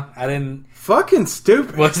 Yeah, I didn't... Fucking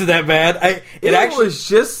stupid. Was it that bad? It was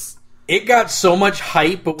just... It got so much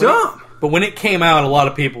hype, but dumb. But when it came out, a lot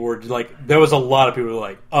of people were there was a lot of people who were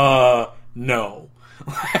like, no.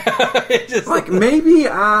 Maybe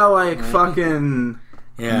I fucking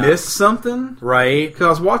missed something. Right. Because I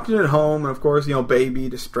was watching it at home, and of course, baby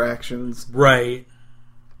distractions. Right.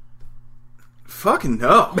 Fucking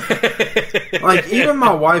no. Even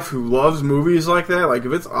my wife who loves movies like that, if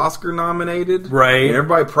it's Oscar nominated, right, and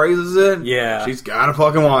everybody praises it, she's gotta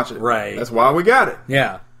fucking watch it. Right. That's why we got it.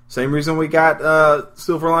 Yeah. Same reason we got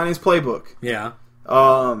Silver Linings Playbook. Yeah.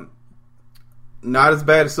 Not as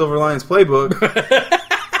bad as Silver Linings Playbook.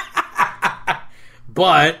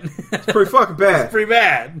 But It's pretty fucking bad. pretty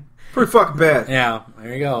bad. Pretty fucking bad. Yeah,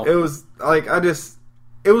 there you go. It was like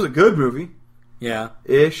it was a good movie Yeah.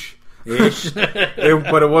 ish. Ish. But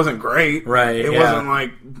it wasn't great. Right, It yeah. wasn't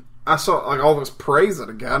like I saw like all this praise that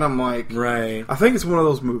it got. I'm like, Right. I think it's one of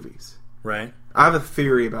those movies. Right. I have a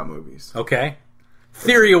theory about movies. Okay.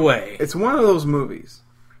 Theory away. It's one of those movies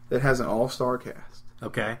that has an all-star cast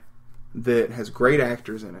Okay. that has great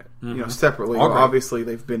actors in it. You know, separately. All But great. obviously,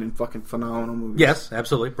 they've been in fucking phenomenal movies. Yes,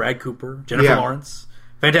 absolutely. Brad Cooper, Jennifer Yeah. Lawrence.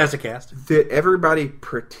 Fantastic cast. That everybody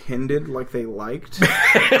pretended like they liked,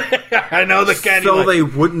 I know the kind so they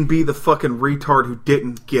wouldn't be the fucking retard who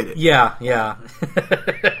didn't get it. Yeah, yeah.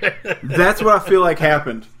 That's what I feel like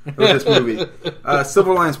happened with this movie.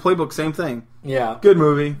 Silver Linings Playbook, same thing. Yeah. Good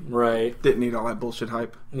movie. Right. Didn't need all that bullshit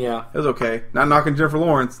hype. Yeah. It was okay. Not knocking Jennifer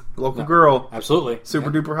Lawrence, local girl, Absolutely.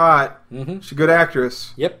 super Yeah. duper hot. She's a good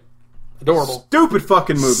actress. Yep. Adorable. Stupid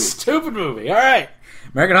fucking movie. Stupid movie. All right.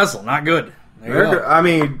 American Hustle. Not good. There you America, go. I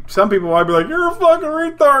mean, some people might be like, "You're a fucking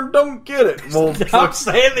retard and don't get it." Well, Stop fuck,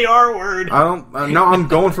 saying the R word. I don't. No, I'm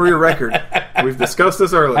going for your record. We've discussed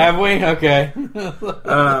this earlier. Have we? Okay. You're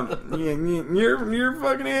a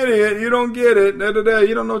fucking idiot. You don't get it. Da, da, da.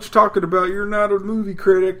 You don't know what you're talking about. You're not a movie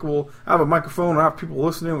critic. Well, I have a microphone. I have people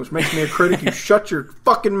listening, which makes me a critic. You shut your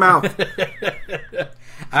fucking mouth.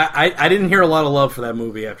 I didn't hear a lot of love for that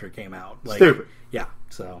movie after it came out. Like, Stupid. Yeah.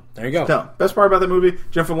 So there you go. No, best part about that movie,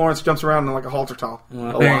 Jennifer Lawrence jumps around in like a halter top a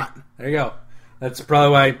lot. There you go. That's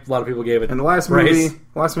probably why a lot of people gave it. And the last praise.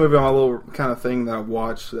 movie on my little kind of thing that I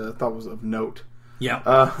watched, I thought was of note. Yeah.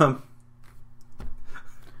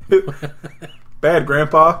 Bad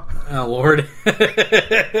Grandpa. Oh Lord.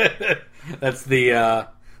 That's the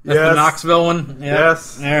Yes. the Knoxville one. Yeah.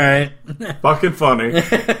 Yes. All right. Fucking funny.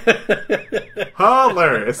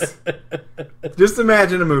 Hilarious. Just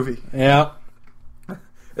imagine a movie. Yeah.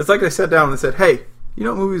 It's like they sat down and they said, "Hey, you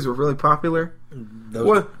know what movies were really popular?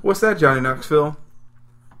 What's that, Johnny Knoxville?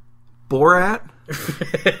 Borat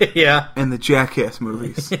Yeah. and the Jackass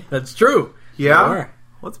movies." That's true. Yeah? All right.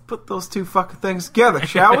 Let's put those two fucking things together,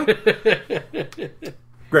 shall we?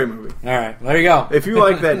 Great movie. All right. There you go. If you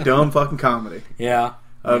like that dumb fucking comedy Yeah.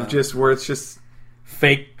 of just where it's just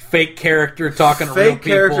Fake character talking to real fake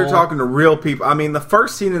people. character talking to real people. I mean, the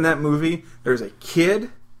first scene in that movie, there's a kid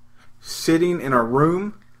sitting in a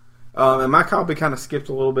room. And my copy kind of skipped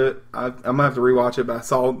a little bit. I'm going to have to rewatch it, but I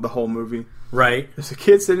saw the whole movie. Right. There's a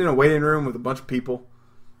kid sitting in a waiting room with a bunch of people.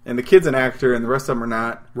 And the kid's an actor, and the rest of them are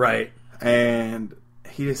not. Right. And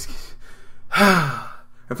he just...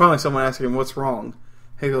 and finally someone asked him, "What's wrong?"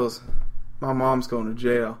 He goes, "My mom's going to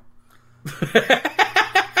jail."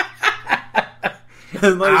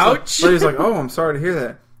 And Ouch. Lady's like, "Oh, I'm sorry to hear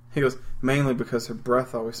that." He goes, "Mainly because her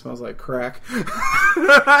breath always smells like crack."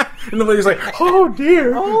 And the lady's like, "Oh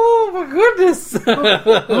dear, Oh my goodness.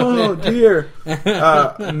 oh dear."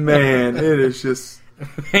 Man, it is just.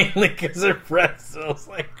 Mainly because her breath smells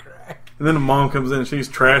like crack. And then the mom comes in and she's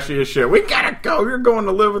trashy as shit. "We gotta go. You're going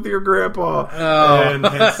to live with your grandpa." Oh, And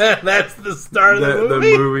hence, that's the start of the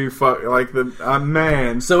movie. the movie, like the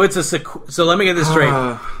man. So it's a so let me get this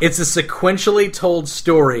straight. It's a sequentially told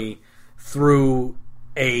story through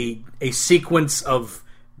a sequence of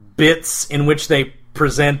bits in which they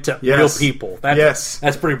present to real Yes. people. Yes.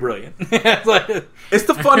 That's pretty brilliant. It's like- It's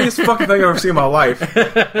the funniest fucking thing I've ever seen in my life.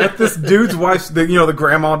 That this dude's wife's, the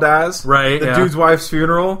grandma dies. Right, The yeah. dude's wife's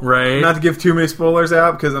funeral. Right. Not to give too many spoilers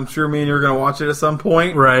out, because I'm sure me and you are going to watch it at some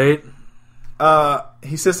point. right.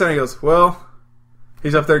 He sits there and he goes, "Well,"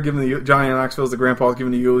 he's up there giving Johnny Knoxville's the grandpa's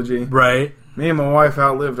giving the eulogy. Right. "Me and my wife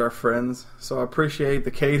outlived our friends, so I appreciate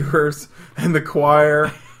the caterers and the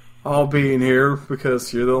choir all being here,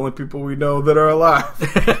 because you're the only people we know that are alive."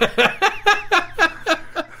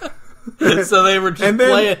 So they were just And then-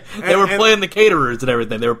 playing. They were and- playing the caterers and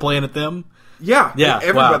everything. They were playing at them. Yeah, Yeah,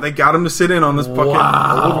 everybody. wow. They got him to sit in on this fucking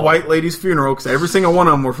Wow. old white lady's funeral, because every single one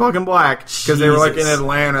of them were fucking black, because they were like in Jesus.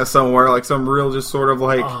 Atlanta somewhere, like some real just sort of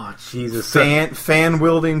like Oh Jesus! fan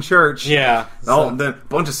wielding church. Yeah. Then a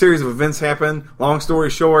bunch of series of events happen. Long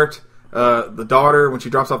story short, the daughter, when she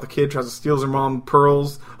drops off the kid, tries to steal her mom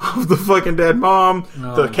pearls of the fucking dead mom.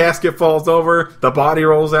 The casket falls over. The body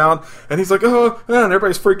rolls out. And he's like, "Oh," and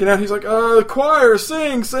everybody's freaking out. He's like, "The choir,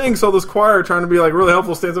 sing, sing." So this choir, trying to be like really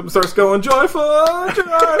helpful, stands up and starts going, "Joyful,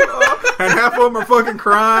 joyful." And half of them are fucking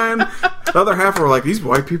crying. The other half are like, "These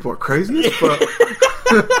white people are crazy as fuck."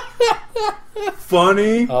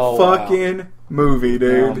 Funny Oh, wow. fucking movie,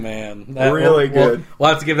 dude. Oh man, Really good. We'll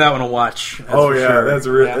have to give that one a watch. That's Oh for yeah, sure.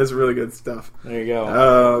 that's really good stuff. There you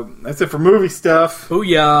go. That's it for movie stuff.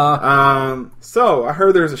 Booyah! So I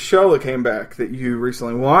heard there's a show that came back that you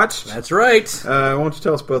recently watched. That's right. Why don't you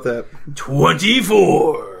tell us about that?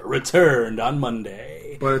 24 returned on Monday.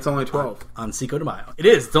 But it's only 12. On Cinco de Mayo. It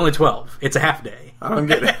is. It's only 12. It's a half day. I don't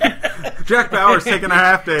get it. Jack Bauer's taking a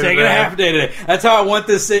half day. Taking a half day today. That's how I want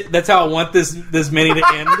this. That's how I want this mini to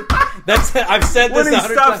end. I've said this. When he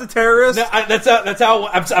stops the terrorist. No, that's how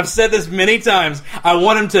I've said this many times. I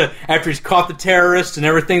want him to, after he's caught the terrorist and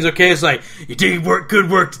everything's okay, it's like, you did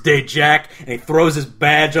good work today, Jack. And he throws his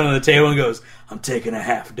badge on the table and goes, I'm taking a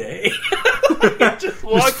half day. Just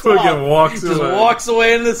walks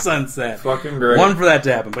away into the sunset. Fucking great. One for that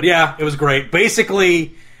to happen. But yeah, it was great.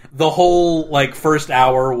 Basically, the whole first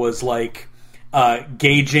hour was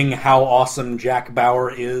gauging how awesome Jack Bauer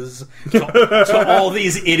is to all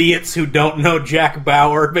these idiots who don't know Jack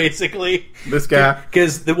Bauer. Basically, this guy,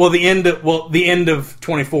 because the end of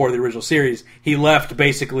 24, the original series, he left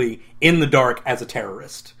basically in the dark as a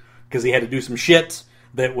terrorist because he had to do some shit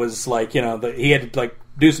that was he had to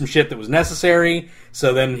do some shit that was necessary.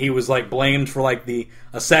 So then he was blamed for the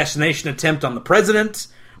assassination attempt on the president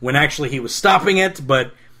when actually he was stopping it,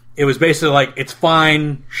 but it was basically it's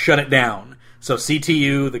fine, shut it down. So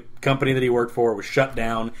CTU, the company that he worked for, was shut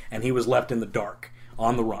down, and he was left in the dark,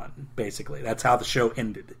 on the run, basically. That's how the show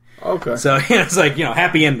ended. Okay. So it's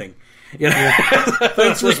happy ending.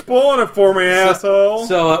 Thanks for spoiling it for me, asshole.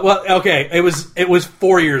 So, okay, it was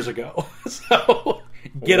 4 years ago. So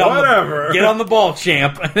get on the ball,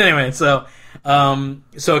 champ. Anyway, so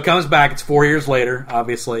it comes back. It's 4 years later,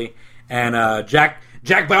 obviously, and Jack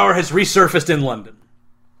Bauer has resurfaced in London.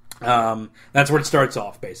 That's where it starts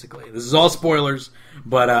off, basically. This is all spoilers,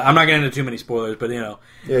 but I'm not getting into too many spoilers. But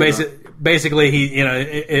basically, he's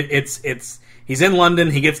in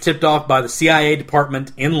London. He gets tipped off by the CIA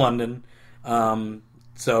department in London,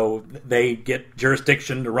 so they get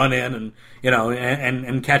jurisdiction to run in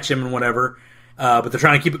and catch him and whatever. But they're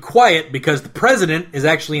trying to keep it quiet because the president is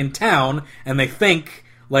actually in town, and they think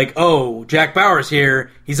oh, Jack Bauer's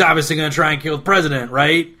here. He's obviously going to try and kill the president,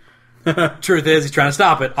 right? Truth is, he's trying to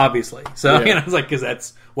stop it, obviously. So, it's because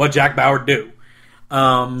that's what Jack Bauer do.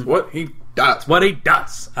 What he does. But,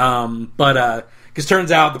 because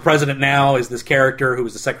turns out the president now is this character who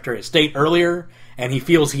was the Secretary of State earlier, and he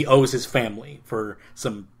feels he owes his family for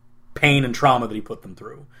some pain and trauma that he put them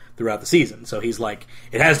throughout the season. So he's like,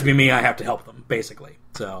 it has to be me, I have to help them, basically.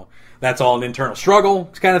 So that's all an internal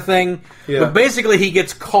struggle kind of thing. Yeah. But basically he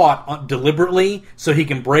gets caught deliberately so he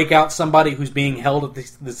can break out somebody who's being held at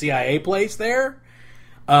the CIA place there.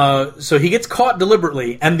 So he gets caught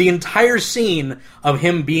deliberately, and the entire scene of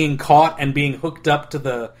him being caught and being hooked up to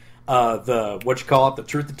the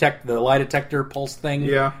truth detector, the lie detector pulse thing,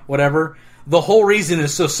 whatever. The whole reason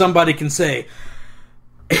is so somebody can say,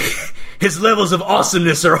 his levels of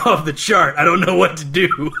awesomeness are off the chart. I don't know what to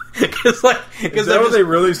do. Is that what they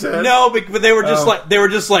really said? No, but they were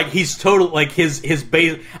just he's total his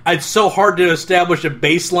base. It's so hard to establish a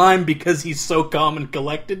baseline because he's so calm and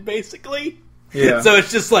collected, basically. Yeah. So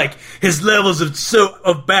it's just his levels of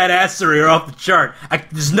badassery are off the chart.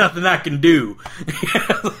 There's nothing I can do.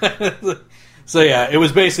 So yeah, it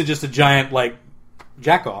was basically just a giant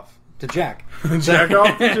jack off to Jack. Jack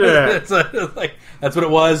off to Jack. That's what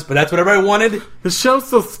it was, but that's what everybody wanted. The show's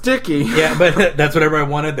so sticky. Yeah, but that's what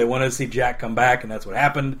everybody wanted. They wanted to see Jack come back, and that's what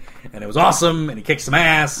happened. And it was awesome, and he kicked some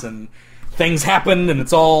ass, and things happened, and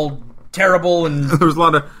it's all terrible. And there was a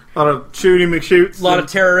lot of shooting McShoots. A lot of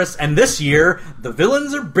terrorists. And this year, the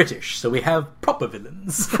villains are British, so we have proper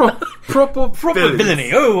villains. Proper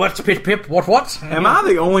villainy. Oh, what's pip? What? Am I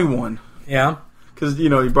the only one? Yeah. Because,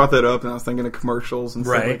 you brought that up, and I was thinking of commercials and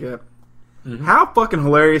stuff like that. Mm-hmm. How fucking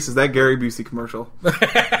hilarious is that Gary Busey commercial?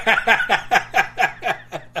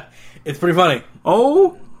 It's pretty funny.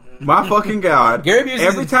 Oh my fucking god! Gary Busey.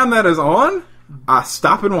 Every time that is on, I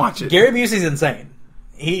stop and watch it. Gary Busey's insane.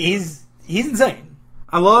 He's insane.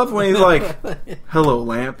 I love when he's like, "Hello,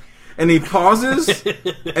 lamp," and he pauses,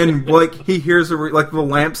 and he hears the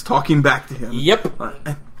lamp's talking back to him. Yep.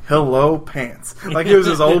 Hello, Pants. Like he was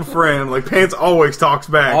his old friend. Pants always talks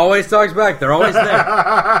back. Always talks back. They're always there.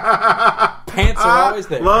 Pants are always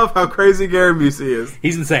there. Love how crazy Gary Busey is.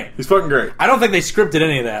 He's insane. He's fucking great. I don't think they scripted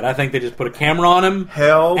any of that. I think they just put a camera on him.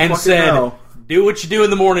 And said, hell. Do what you do in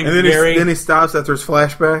the morning, and then Gary. Then he stops after his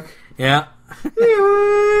flashback. Yeah.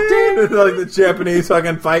 The Japanese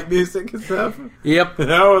fucking fight music and stuff. Yep.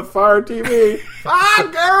 Now with Fire TV.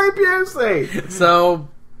 Gary Busey. So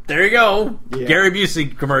There you go. Yeah. Gary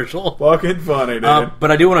Busey commercial. Fucking funny, dude.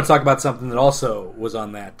 But I do want to talk about something that also was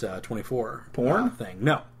on that 24 Porn? thing.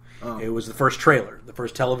 No. It was the first trailer, the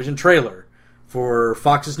first television trailer for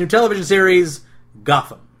Fox's new television series,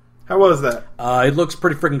 Gotham. How was that? It looks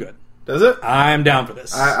pretty freaking good. Does it? I'm down for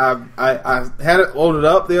this. I had it loaded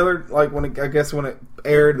up the other, like, when it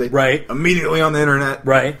aired, they Right. immediately on the internet.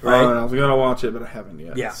 Right. And I was gonna watch it, but I haven't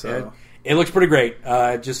yet. Yeah, So it looks pretty great.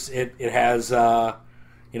 It has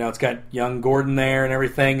it's got young Gordon there and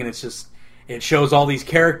everything, and it shows all these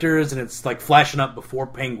characters, and it's like flashing up before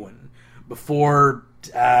Penguin, before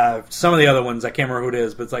some of the other ones. I can't remember who it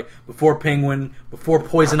is, but it's like before Penguin, before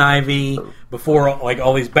Poison Ivy, before like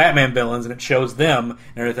all these Batman villains, and it shows them and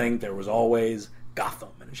everything. There was always Gotham,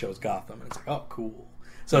 and it shows Gotham, and it's like, oh, cool.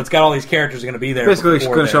 So it's got all these characters are going to be there. basically, it's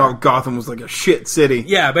before going to show there. how Gotham was like a shit city.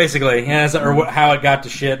 Yeah, basically, or how it got to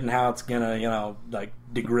shit and how it's gonna, like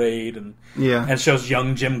degrade and Yeah. it shows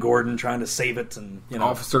young Jim Gordon trying to save it and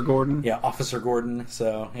Officer Gordon. yeah, Officer Gordon.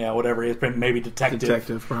 So yeah, whatever he is, maybe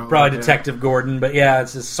detective, Probably yeah. Detective Gordon. But yeah,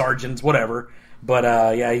 it's his sergeants, whatever. But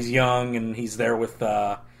yeah, he's young and he's there with.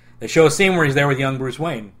 They show a scene where he's there with young Bruce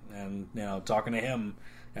Wayne and talking to him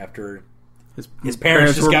after. His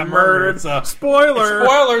parents just were got murdered. So. Spoiler!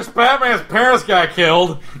 Spoilers! Batman's parents got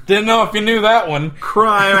killed. Didn't know if you knew that one.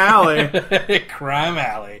 Crime Alley. Crime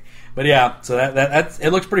Alley. But yeah, so that's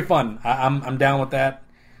it. Looks pretty fun. I'm down with that.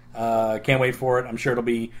 Can't wait for it. I'm sure it'll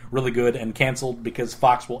be really good and canceled because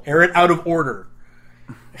Fox will air it out of order.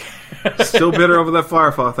 Still bitter over that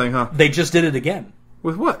Firefly thing, huh? They just did it again.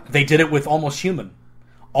 With what? They did it with Almost Human.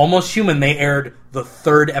 Almost Human. They aired the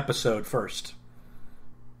 3rd episode first.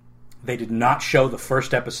 They did not show the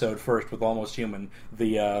first episode first with Almost Human.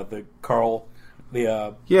 The Carl,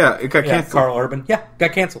 Yeah, it got canceled. Carl Urban. Yeah,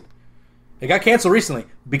 got canceled. It got canceled recently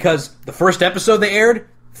because the first episode they aired,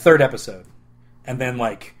 3rd episode, and then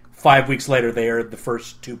like 5 weeks later they aired the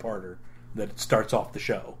first 2-parter that starts off the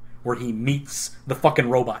show where he meets the fucking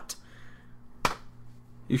robot.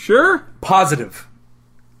 You sure? Positive.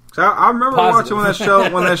 I remember Positive.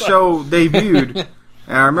 watching when that show debuted,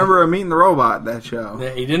 and I remember meeting the robot that show.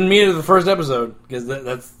 He didn't meet it in the first episode because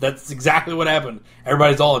that's exactly what happened.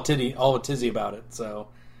 Everybody's all a tizzy about it. So,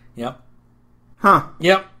 yep. Huh?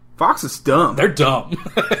 Yep. Fox is dumb. They're dumb.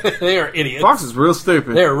 They are idiots. Fox is real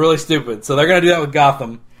stupid. They're really stupid. So they're gonna do that with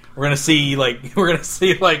Gotham. We're gonna see like the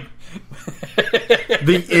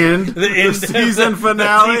end. The season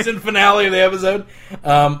finale. The season finale of the episode.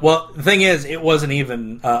 Well, the thing is, it wasn't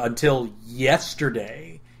even until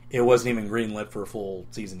yesterday. It wasn't even greenlit for a full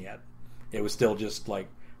season yet. It was still just like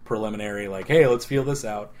preliminary. Like, hey, let's feel this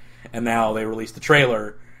out. And now they released the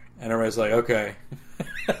trailer, and everybody's like, okay.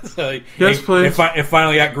 So yes, please. It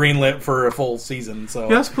finally got greenlit for a full season. So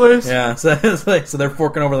yes, please. Yeah. So it's like, so they're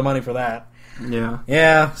forking over the money for that. Yeah.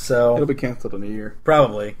 Yeah. So it'll be canceled in a year.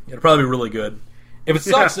 Probably. It'll probably be really good. If it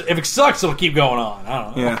sucks, it'll keep going on. I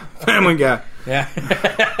don't know. Yeah. Family Guy. Yeah.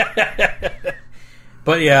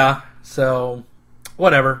 But yeah. So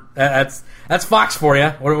whatever. That's Fox for you.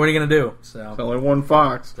 What are you gonna do? So There's only one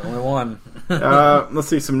Fox. only one. Let's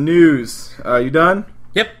see some news. You done?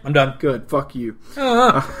 Yep, I'm done. Good. Fuck you.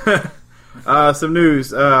 Uh-huh. Some news.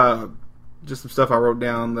 Just some stuff I wrote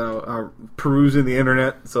down though. Perusing the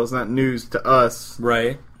internet, so it's not news to us.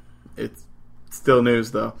 Right. It's still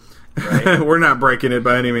news though. Right. We're not breaking it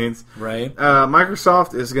by any means. Right.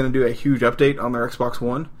 Microsoft is going to do a huge update on their Xbox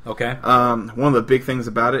One. Okay. One of the big things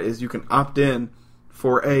about it is you can opt in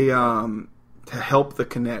for a to help the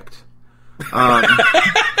Kinect.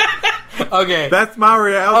 Okay. That's my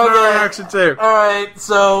reaction too. All right.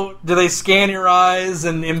 So, do they scan your eyes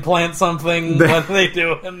and implant something? What are they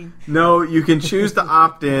doing? No, you can choose to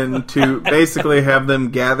opt in to basically have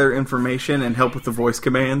them gather information and help with the voice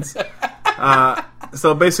commands.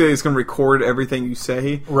 So basically, it's going to record everything you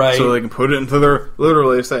say, right? So they can put it into their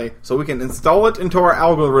literally say, so we can install it into our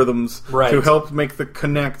algorithms, right, to help make the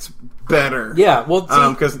Kinect better. Yeah, well,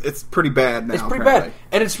 because it's pretty bad now. It's pretty bad,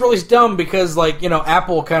 and it's really dumb because, like,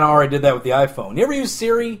 Apple kind of already did that with the iPhone. You ever use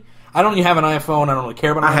Siri? I don't have an iPhone. I don't really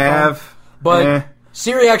care about an iPhone. I have, but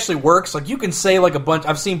Siri actually works. Like, you can say like a bunch.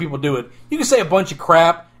 I've seen people do it. You can say a bunch of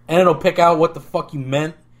crap, and it'll pick out what the fuck you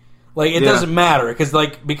meant. Like, it doesn't matter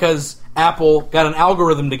because Apple got an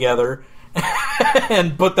algorithm together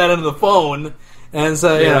and put that into the phone, and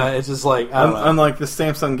so it's just like unlike the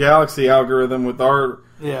Samsung Galaxy algorithm with our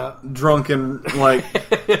drunken like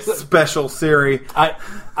special Siri.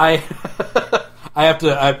 I have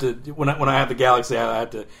to when I have the Galaxy, I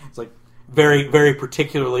have to. It's like very very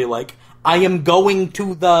particularly like I am going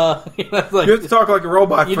to the... It's like, You have to talk like a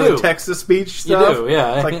robot You for do. the text-to-speech stuff. do,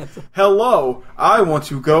 yeah. It's like, hello, I want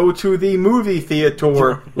to go to the movie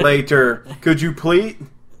theater later. Could you please...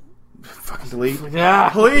 Fucking delete. Yeah.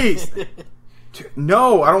 Please.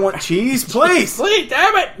 No, I don't want cheese. Please. Please,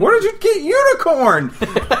 damn it! Where did you get unicorn?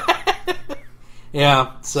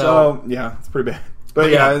 Yeah, So, yeah, it's pretty bad.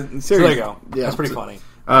 But yeah, So seriously. there you go. Yeah, That's pretty funny.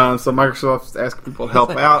 So Microsoft's asking people to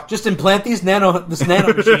help out. Just implant these nano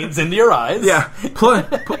machines into your eyes. Yeah,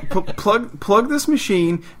 plug this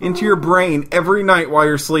machine into your brain every night while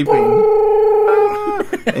you're sleeping,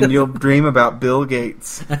 and you'll dream about Bill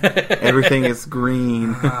Gates. Everything is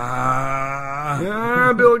green.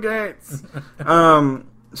 Yeah, Bill Gates.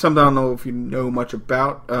 Something I don't know if you know much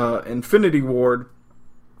about. Infinity Ward,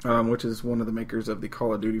 which is one of the makers of the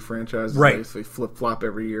Call of Duty franchise, Right. Basically flip flop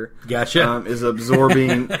every year. Gotcha. Is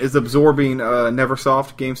absorbing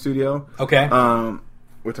Neversoft Game Studio. Okay.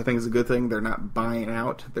 Which I think is a good thing. They're not buying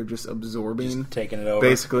out; they're just absorbing. Taking it over.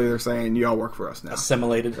 Basically, they're saying y'all work for us now.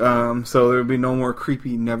 Assimilated. So there would be no more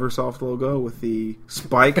creepy Neversoft logo with the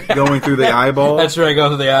spike going through the eyeball. That's where I go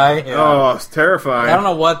to the eye. Yeah. Oh, it's terrifying. I don't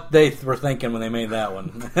know what they were thinking when they made that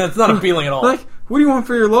one. It's not appealing at all. Like, what do you want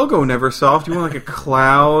for your logo, Neversoft? You want like a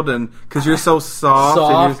cloud, and because you're so soft,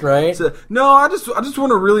 Soft, right? No, I just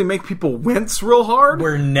want to really make people wince real hard.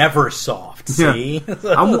 We're never soft. See,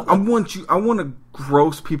 I want to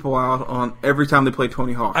gross people out on every time they play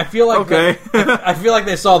Tony Hawk. I feel like okay. I feel like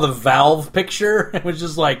they saw the Valve picture and was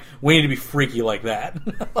just like, we need to be freaky like that.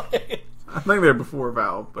 I think they're before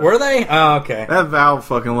Valve. But Were they? Oh, okay. that Valve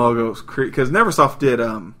fucking logo is because Neversoft did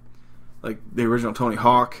like the original Tony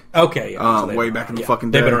Hawk. Okay, yeah. So Way back in the yeah,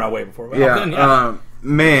 fucking they've day. been around way before. Valve Yeah, then, yeah.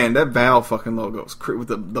 man, that Valve fucking logo is with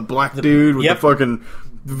the black dude with yep. the fucking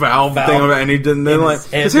Valve thing Valve on it, and he didn't. Then in like,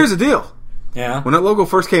 his head. because here's the deal: Yeah. when that logo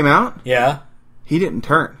first came out, Yeah. he didn't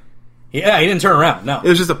turn. Yeah, he didn't turn around, no. It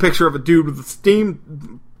was just a picture of a dude with a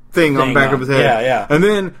steam thing on the back of his head. Yeah, yeah. And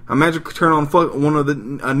then I imagine turn on one of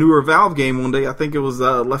a newer Valve game one day. I think it was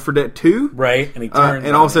Left 4 Dead 2. Right, and he turns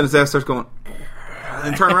and all of a sudden his ass starts going.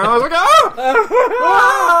 And turn around. I was like,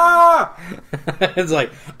 ah! It's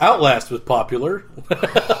like, Outlast was popular.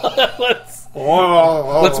 Let's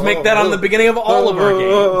Let's make that on the beginning of all of our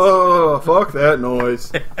games. Fuck that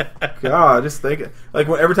noise. God, just think it. Like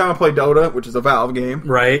every time I play Dota, which is a Valve game,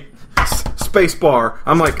 Right? space bar,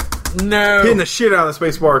 I'm like No. hitting the shit out of the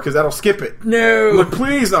space bar because that'll skip it. No. Like,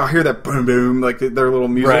 please, I hear that boom boom, like their little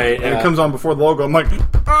music, Right, and yeah. it comes on before the logo. I'm like,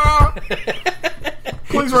 ah!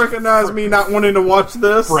 Please recognize me not wanting to watch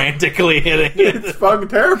this. Frantically hitting it. It's fucking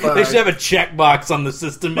terrifying. They should have a checkbox on the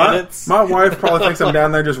system edits. My wife probably thinks I'm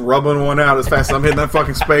down there just rubbing one out as fast as I'm hitting that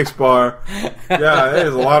fucking space bar. Yeah,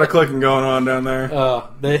 there's a lot of clicking going on down there.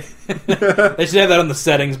 They should have that on the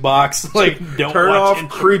settings box. Like, don't Turn watch off it.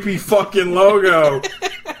 creepy fucking logo.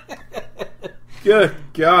 Good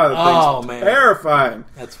God, that Oh, thing's man. terrifying.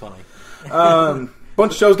 That's funny.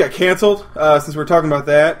 Bunch of shows got canceled since we're talking about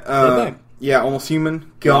that. Did they? Yeah, Almost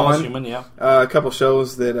Human, gone. Almost Human, yeah. A couple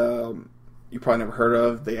shows that you probably never heard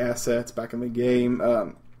of. The Assets back in the game.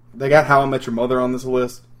 They got How I Met Your Mother on this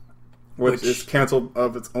list, which is canceled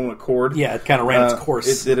of its own accord. Yeah, it kind of ran its course.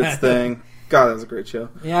 It did its thing. God, that was a great show.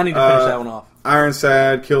 Yeah, I need to finish that one off.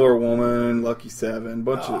 Ironside, Killer Woman, Lucky Seven,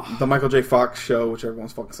 bunch of the Michael J. Fox show, which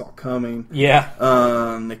everyone's fucking saw coming. Yeah.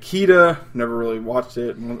 Nikita, never really watched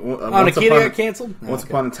it. Nikita got canceled? Once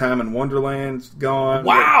Upon a Time in Wonderland's gone.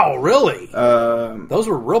 Wow, really? Um, Those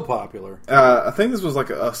were real popular. I think this was like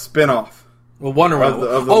a spin-off. Well, Wonderland.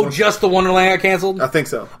 Of the Just the Wonderland got canceled? I think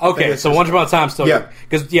so. Okay, so Once Upon a Time still. Yeah.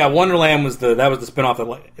 Because Wonderland was the spin-off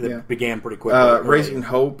that began pretty quickly. Raising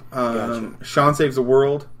Hope. Sean Saves the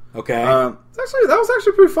World. Okay. That was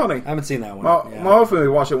actually pretty funny. I haven't seen that one. My whole family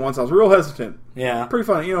watched it once. I was real hesitant. Yeah. Pretty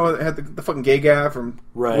funny. You know, it had the fucking gay guy from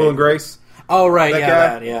Right. Will and Grace. Oh, right, That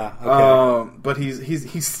yeah, guy? yeah. Okay. But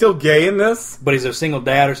he's still gay in this. But he's a single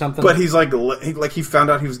dad or something? But he's he found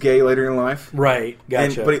out he was gay later in life. Right,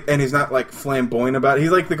 gotcha. And he's not like flamboyant about it.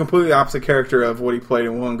 He's like the completely opposite character of what he played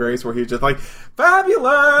in Will and Grace, where he's just like fabulous.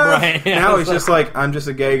 Right. Now he's just like, I'm just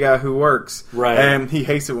a gay guy who works. Right. And he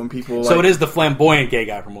hates it when people. So it is the flamboyant gay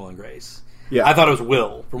guy from Will and Grace. Yeah. I thought it was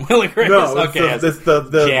Will from Will and Grace. No, okay, it's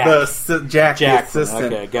the Jack, the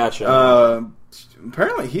assistant. Okay, gotcha.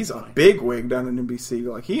 Apparently, he's a big wig down in NBC.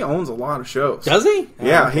 Like he owns a lot of shows. Does he?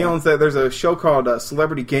 Yeah, okay. he owns that. There's a show called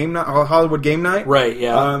Celebrity Game Night, Hollywood Game Night. Right.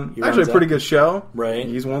 Yeah. Actually, a pretty good show. Right.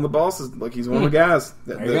 He's one of the bosses. Like he's one of the guys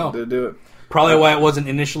that do it. Probably why it wasn't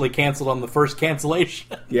initially canceled on the first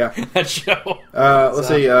cancellation. Yeah. That show. Let's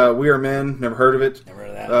see. We Are Men. Never heard of it. Never heard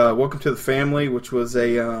of that. Welcome to the Family, which was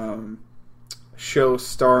a show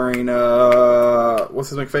starring what's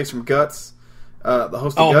his face from Guts, the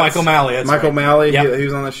host of Guts. Michael Malley. That's Michael right. Malley. Yep. He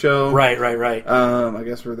was on the show. Right. I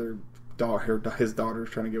guess where his daughter's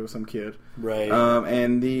trying to get with some kid. Right.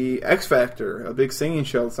 And the X Factor, a big singing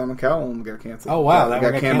show that Simon Cowell got canceled. Oh, wow. That That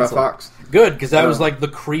got got canned by canceled. Fox. Good, because that was like the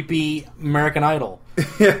creepy American Idol.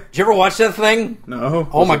 Yeah. Did you ever watch that thing? No.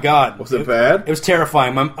 Oh my God. Was it bad? It was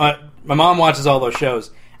terrifying. My mom watches all those shows,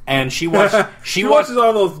 and she watched. She watches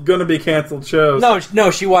all those gonna be canceled shows. No,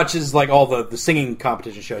 she watches like all the singing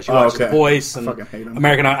competition shows. She watches okay. The Voice and I fucking hate 'em.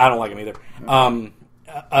 American Idol. I don't like them either.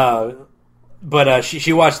 But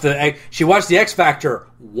she watched the X Factor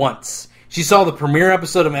once. She saw the premiere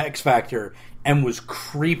episode of X Factor and was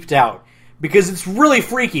creeped out because it's really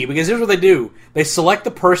freaky. Because here's what they do: they select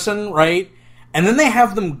the person, right, and then they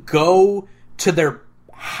have them go to their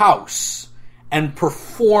house and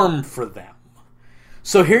perform for them.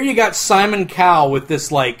 So here you got Simon Cowell with this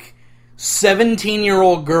like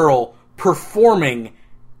 17-year-old girl performing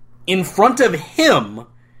in front of him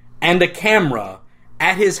and a camera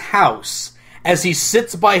at his house as he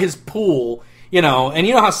sits by his pool, and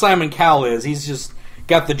you know how Simon Cowell is. He's just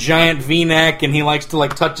got the giant V-neck and he likes to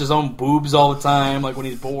like touch his own boobs all the time, like when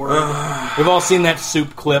he's bored. We've all seen that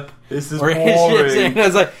Soup clip. This is where boring.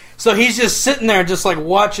 it's like, so he's just sitting there just like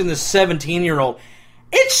watching this 17-year-old.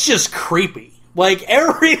 It's just creepy. Like,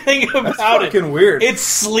 everything about it. fucking weird. It's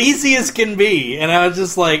sleazy as can be. And I was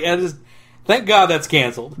just like, thank God that's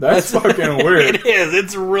canceled. That's fucking weird. It is.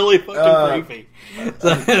 It's really fucking creepy.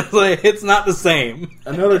 So, it's not the same.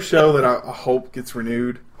 Another show that I hope gets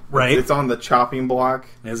renewed. Right. It's on the chopping block.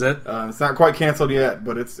 Is it? It's not quite canceled yet,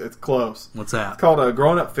 but it's close. What's that? It's called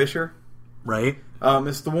Grown Up Fisher. Right.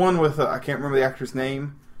 It's the one with I can't remember the actor's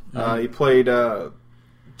name. He played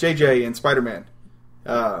JJ in Spider-Man.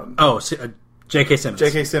 J.K. Simmons.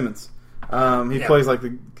 J.K. Simmons. He plays like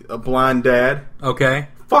a blind dad. Okay.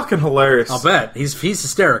 Fucking hilarious. I'll bet. He's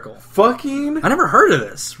hysterical. Fucking I never heard of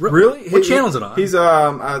this. really? What channel is it on? He's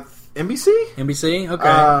NBC. NBC? Okay.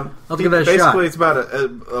 I'll give that a shot. Basically, it's about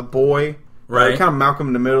a boy. Right. Kind of Malcolm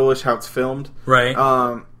in the Middle-ish how it's filmed. Right.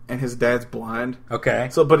 And his dad's blind. Okay.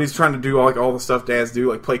 So, but he's trying to do all the stuff dads do,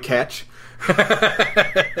 like play catch.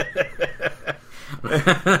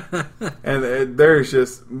 And there's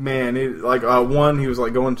just one he was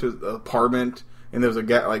like going to an apartment and there was a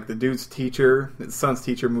guy like the dude's teacher, his son's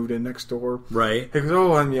teacher moved in next door. Right. He goes,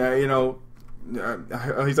 oh, and yeah,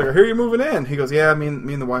 he's like, I hear you're moving in. He goes, yeah, me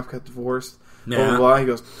and the wife got divorced. Yeah. Blah, blah, blah. He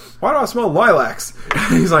goes, why do I smell lilacs?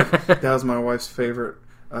 He's like, that was my wife's favorite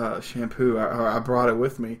shampoo. I brought it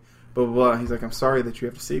with me. Blah, blah, blah. He's like, I'm sorry that you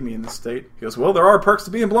have to see me in this state. He goes, well, there are perks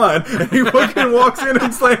to being blind. And he fucking walks in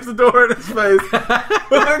and slams the door in his face.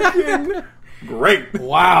 Fucking great.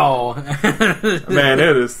 Wow. Man,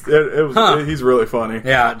 he's really funny.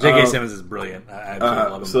 Yeah, J.K. Simmons is brilliant. I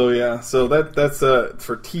absolutely love him. So that's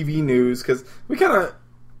for TV news, because we kind of...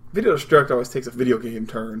 Video Destruct always takes a video game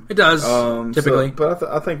turn. It does, typically. But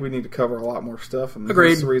I think we need to cover a lot more stuff. And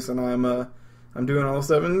Agreed. That's the reason I'm doing all this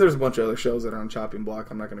stuff. And there's a bunch of other shows that are on chopping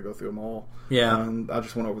block. I'm not going to go through them all. Yeah. I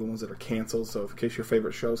just went over the ones that are canceled. So in case your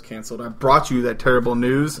favorite show's canceled, I brought you that terrible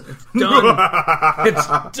news. Done.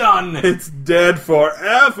 It's done. It's dead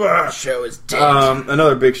forever. The show is dead.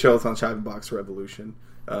 Another big show that's on chopping block's Revolution.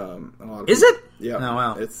 Is it? Yeah. Oh,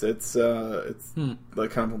 wow. It's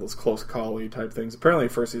like kind of one of those close call-y type things. Apparently,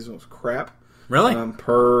 the first season was crap. Really?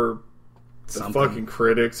 Per the Something. fucking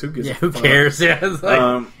critics. Who gives? Yeah, a who fuck? cares? Yeah, it's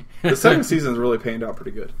like... The second season's really panned out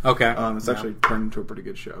pretty good. Okay. It's actually turned into a pretty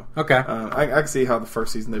good show. Okay. I can see how the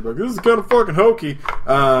first season they'd be like, this is kind of fucking hokey.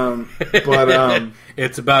 But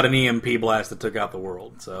it's about an EMP blast that took out the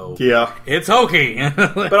world, so yeah. it's hokey.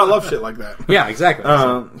 But I love shit like that. Yeah, exactly.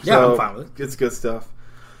 Yeah, I'm fine with it. It's good stuff.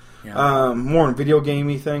 Yeah. More on video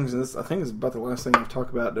gamey things, and this I think is about the last thing I've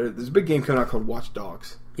talked about. There's a big game coming out called Watch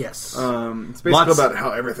Dogs. Yes. It's basically about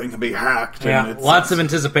how everything can be hacked. Yeah, and lots of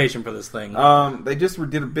anticipation for this thing. They just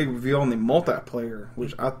did a big reveal on the multiplayer,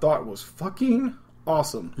 which I thought was fucking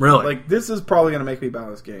awesome. Really? Like, this is probably going to make me buy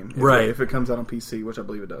this game. Right. If it comes out on PC, which I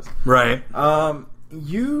believe it does. Right.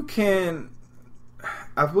 You can...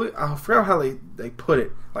 I forgot how they put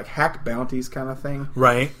it. Like, hack bounties kind of thing.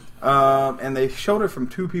 Right. And they showed it from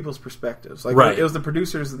two people's perspectives. Like, right. It was the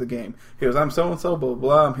producers of the game. He goes, I'm so-and-so, blah, blah,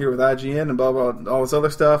 blah. I'm here with IGN and blah, blah, all this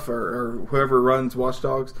other stuff, or whoever runs Watch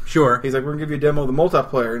Dogs. Sure. He's like, we're going to give you a demo of the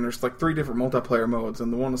multiplayer, and there's like 3 different multiplayer modes,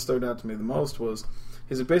 and the one that stood out to me the most was,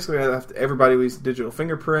 he's like, basically, everybody leaves a digital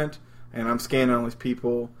fingerprint, and I'm scanning all these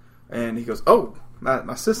people, and he goes, oh,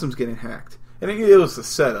 my system's getting hacked. And it was a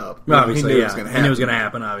setup. Obviously, he knew it was going to happen. He knew it was going to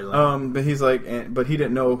happen, obviously. But he's like, but he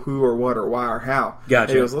didn't know who or what or why or how.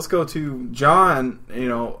 Gotcha. He goes, let's go to John.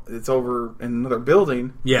 It's over in another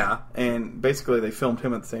building. Yeah. And basically, they filmed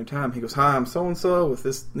him at the same time. He goes, "Hi, I'm so and so with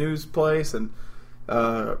this news place, and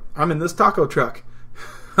I'm in this taco truck."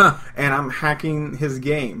 And I'm hacking his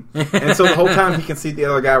game. And so the whole time he can see the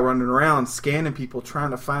other guy running around scanning people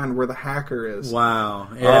trying to find where the hacker is. Wow.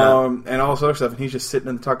 Yeah. And all this other stuff. And he's just sitting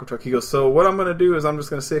in the taco truck. He goes, so what I'm going to do is I'm just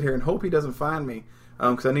going to sit here and hope he doesn't find me.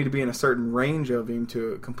 Because I need to be in a certain range of him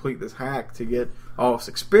to complete this hack to get all this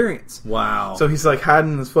experience. Wow. So he's like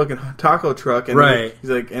hiding in this fucking taco truck. And right. He's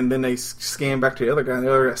like, and then they scan back to the other guy. And the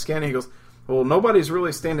other guy scanning. He goes, well, nobody's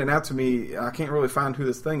really standing out to me. I can't really find who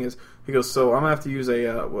this thing is. He goes, so I'm going to have to use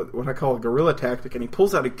a what I call a guerrilla tactic. And he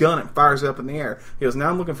pulls out a gun and fires it up in the air. He goes, now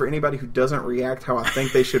I'm looking for anybody who doesn't react how I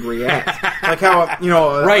think they should react. Like how,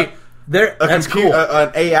 right. That's cool.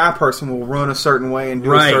 An AI person will run a certain way and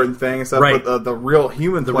do a certain thing and stuff, right. but the real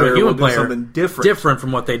human player will do something different. Different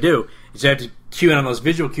from what they do. You have to cue in on those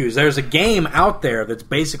visual cues. There's a game out there that's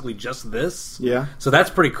basically just this. Yeah. So that's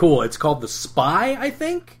pretty cool. It's called The Spy, I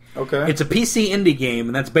think. Okay. It's a PC indie game,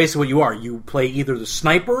 and that's basically what you are. You play either the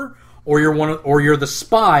sniper or you're the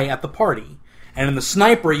spy at the party. And in the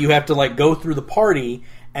sniper, you have to go through the party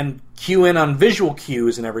and cue in on visual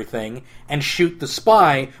cues and everything, and shoot the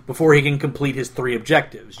spy before he can complete his 3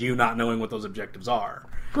 objectives. You not knowing what those objectives are.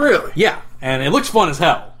 Really? Yeah, and it looks fun as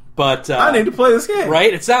hell. But I need to play this game.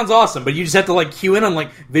 Right? It sounds awesome, but you just have to cue in on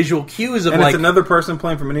visual cues of and it's another person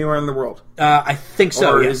playing from anywhere in the world. I think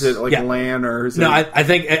so. Or yes. is it LAN or is it? No, I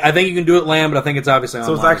think you can do it LAN, but I think it's obviously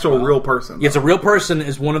online. So it's actual real person. Yeah, it's a real person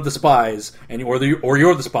is one of the spies, and or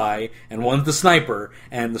you're the spy, and one's the sniper,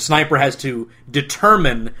 and the sniper has to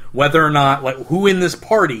determine whether or not who in this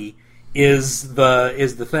party is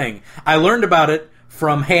the thing. I learned about it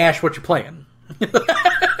from Hey Ash, what you playing?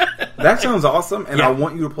 That sounds awesome, and I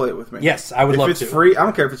want you to play it with me. Yes, I would love to. If it's free, I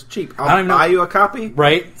don't care if it's cheap. I'll buy you a copy,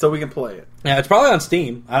 right? So we can play it. Yeah, it's probably on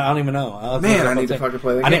Steam. I don't even know. Man, I need to fucking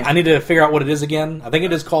play that game. I need to figure out what it is again. I think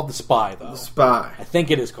it is called The Spy, though. The Spy. I think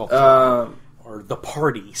it is called The Spy. Or The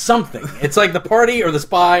Party. Something. It's like The Party or The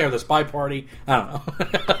Spy or The Spy Party. I don't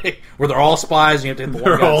know. Where they're all spies and you have to hit the one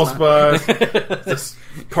They're all spies. This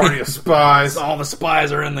party of spies. All the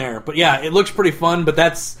spies are in there. But yeah, it looks pretty fun, but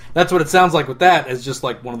that's what it sounds like with that. It's just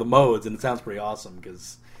one of the modes, and it sounds pretty awesome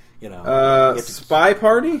because... Spy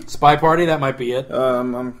Party? Spy Party, that might be it.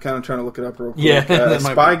 I'm kind of trying to look it up real quick. Yeah,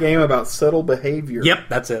 spy game about subtle behavior. Yep,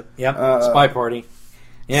 that's it. Yep, Spy Party.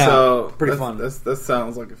 Yeah, so pretty fun. That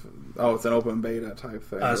sounds like it's an open beta type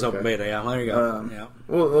thing. It's open beta, yeah. There you go. Yeah.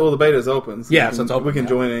 Well, the beta is open. So so it's open. We can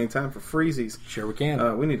join anytime for freezies. Sure, we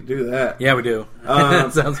can. We need to do that. Yeah, we do.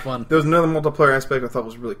 That sounds fun. There was another multiplayer aspect I thought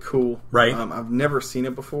was really cool. Right. I've never seen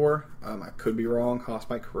it before. I could be wrong. Haas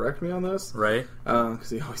might correct me on this. Right. Because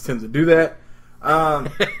he always tends to do that.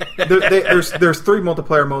 There's 3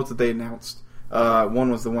 multiplayer modes that they announced. One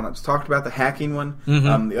was the one I just talked about, the hacking one.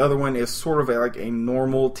 Mm-hmm. The other one is sort of a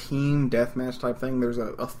normal team deathmatch type thing. There's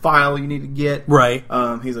a file you need to get. Right.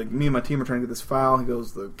 He's like, me and my team are trying to get this file. He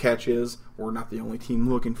goes, the catch is we're not the only team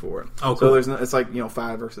looking for it. Oh, cool. So it's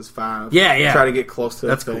 5 versus 5. Yeah. Try to get close to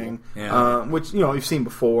That's the thing. Cool. Yeah. Which you've seen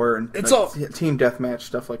before, and it's all team deathmatch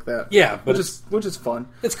stuff like that. Yeah, but which is fun.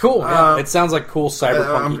 It's cool. Yeah. It sounds like cool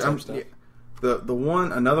cyberpunk type stuff. Yeah.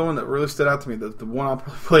 Another one that really stood out to me, the one I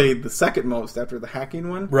probably played the second most after the hacking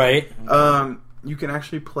one. Right. You can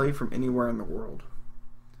actually play from anywhere in the world.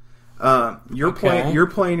 You're playing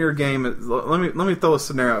your game. Let me throw a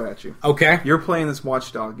scenario at you. Okay. You're playing this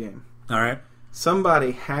Watchdog game. All right.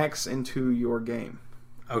 Somebody hacks into your game.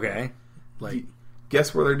 Okay.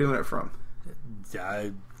 Guess where they're doing it from?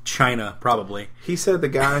 China, probably. He said the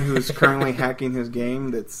guy who's currently hacking his game,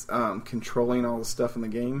 that's controlling all the stuff in the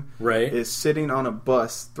game, right, is sitting on a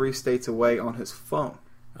bus 3 states away on his phone.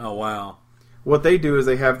 Oh, wow. What they do is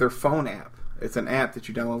they have their phone app. It's an app that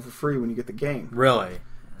you download for free when you get the game. Really?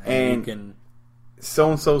 And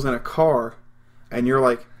so-and-so's in a car, and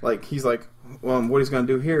you're he's like, well, what he's going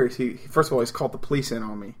to do here is first of all, he's called the police in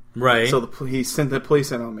on me. Right. So he sent the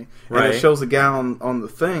police in on me. Right. And it shows the guy on the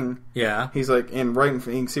thing. Yeah. He's like, and right in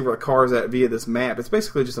front, you can see where the car is at via this map. It's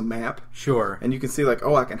basically just a map. Sure. And you can see I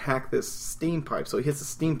can hack this steam pipe. So he hits the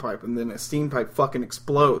steam pipe, and then a steam pipe fucking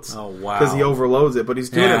explodes. Oh, wow. Because he overloads it. But he's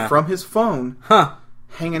doing it from his phone,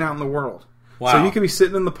 hanging out in the world. Wow. So you could be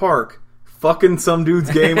sitting in the park, fucking some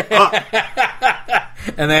dude's game up.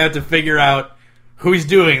 And they have to figure out who's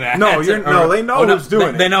doing that. They know who's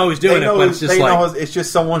doing it. They know who's doing it, but it's just it's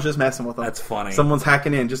just someone's just messing with them. That's funny. Someone's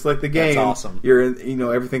hacking in, just like the game. That's awesome.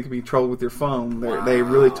 Everything can be controlled with your phone. They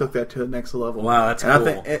really took that to the next level. Wow, that's cool. I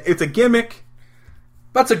think it's a gimmick,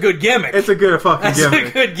 That's a good gimmick. It's a good fucking gimmick. It's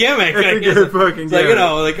a good gimmick. It's a good fucking It's like,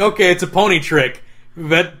 gimmick. okay, it's a pony trick.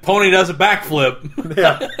 That pony does a backflip.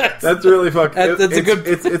 Yeah, that's really fucking. That's a good.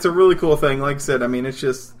 It's a really cool thing. Like I said, I mean, it's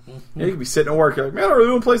just you could be sitting at work, you're like, man, I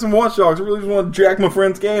really want to play some Watch Dogs. I really just want to jack my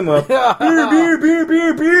friend's game up. Or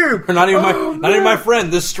not even my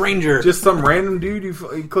friend, this stranger. Just some random dude you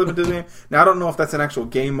clip into the game. Now I don't know if that's an actual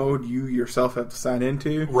game mode you yourself have to sign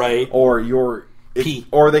into, Right. Or your. P.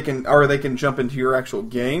 Or they can jump into your actual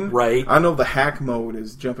game. Right. I know the hack mode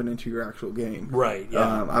is jumping into your actual game. Right,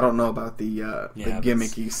 yeah. I don't know about the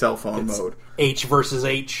gimmicky cell phone mode. H versus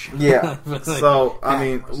H. Yeah. So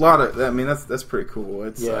I mean, that's pretty cool.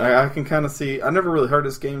 It's Yeah. I can kind of see. I never really heard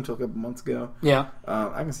this game until a couple months ago. Yeah.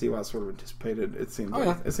 I can see why I sort of anticipated. It seems like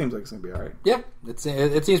yeah. it seems like it's gonna be all right. Yep. It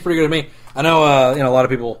seems pretty good to me. I know a lot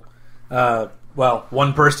of people.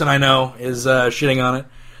 One person I know is shitting on it.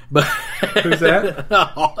 But who's that?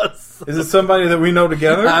 Is it somebody that we know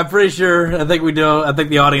together? I'm pretty sure. I think we do. I think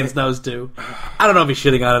the audience knows too. I don't know if he's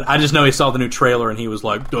shitting on it. I just know he saw the new trailer and he was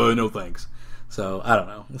like, "Duh, no thanks." So I don't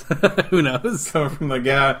know. Who knows? Coming from the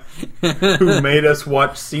guy who made us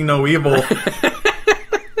watch See No Evil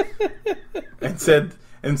and said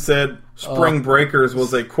Spring Breakers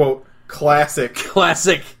was a quote classic.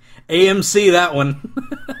 Classic AMC. That one.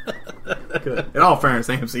 Good. In all fairness,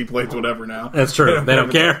 AMC plays whatever now. That's true. They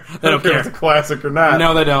don't care. They don't care if it's a classic or not.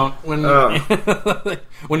 No, they don't.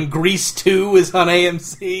 When Grease 2 is on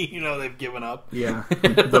AMC, they've given up. Yeah.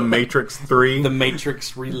 The Matrix 3. The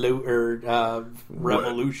Matrix Revolution.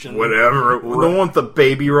 Whatever. The one with the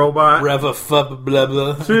baby robot. Reva-fub blah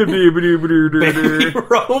blah. Baby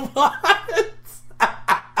robot.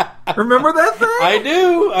 Remember that thing? I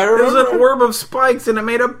do. I remember. It was an orb of spikes and it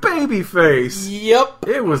made a baby face. Yep.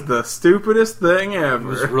 It was the stupidest thing ever. It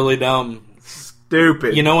was really dumb.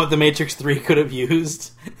 Stupid. You know what the Matrix 3 could have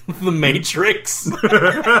used? The Matrix.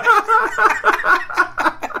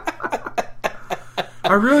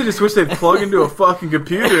 I really just wish they'd plug into a fucking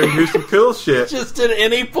computer and do some cool shit. Just at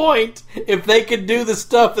any point, if they could do the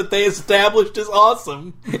stuff that they established as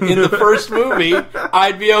awesome in the first movie,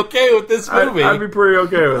 I'd be okay with this movie. I'd be pretty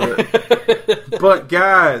okay with it. But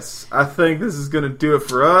guys, I think this is going to do it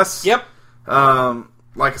for us. Yep.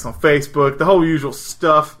 Like us on Facebook, the whole usual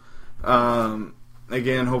stuff.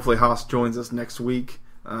 Again, hopefully Haas joins us next week.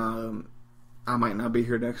 I might not be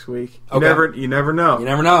here next week. You never know. You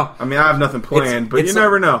never know. I mean, I have nothing planned, but you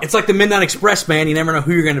never know. It's like the Midnight Express, man. You never know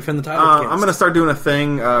who you're going to defend the title against. I'm going to start doing a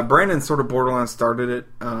thing. Brandon sort of borderline started it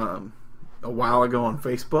a while ago on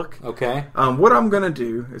Facebook. Okay. What I'm going to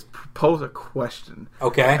do is pose a question.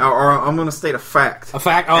 Okay. Or I'm going to state a fact. A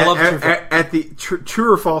fact? I love true fact. At the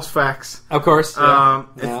true or false facts. Of course.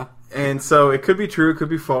 Yeah. And so it could be true, it could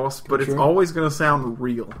be false, but it's always going to sound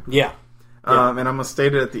real. Yeah. And I'm going to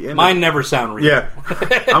state it at the end. Mine never sound real. Yeah.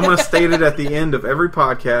 I'm going to state it at the end of every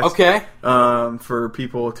podcast. Okay. For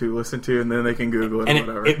people to listen to, and then they can Google it and or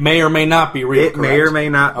whatever. It may or may not be real. It may or may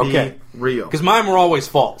not be real. Because mine were always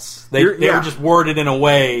false. They were just worded in a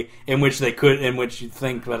way in which you'd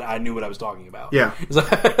think that I knew what I was talking about. Yeah.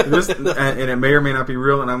 And it may or may not be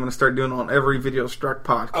real, and I'm going to start doing it on every Video Struck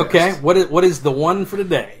podcast. Okay. What is the one for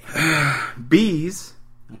today? Bees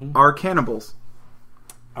are cannibals.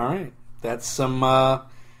 All right. That's some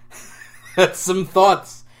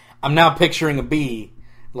thoughts. I'm now picturing a bee,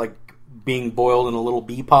 like being boiled in a little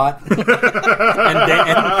bee pot,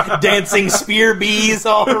 and dancing spear bees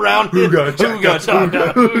all around it.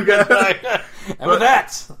 Ooga-chaka. And with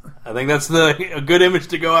that, I think that's a good image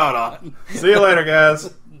to go out on. See you later,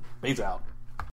 guys. Peace out.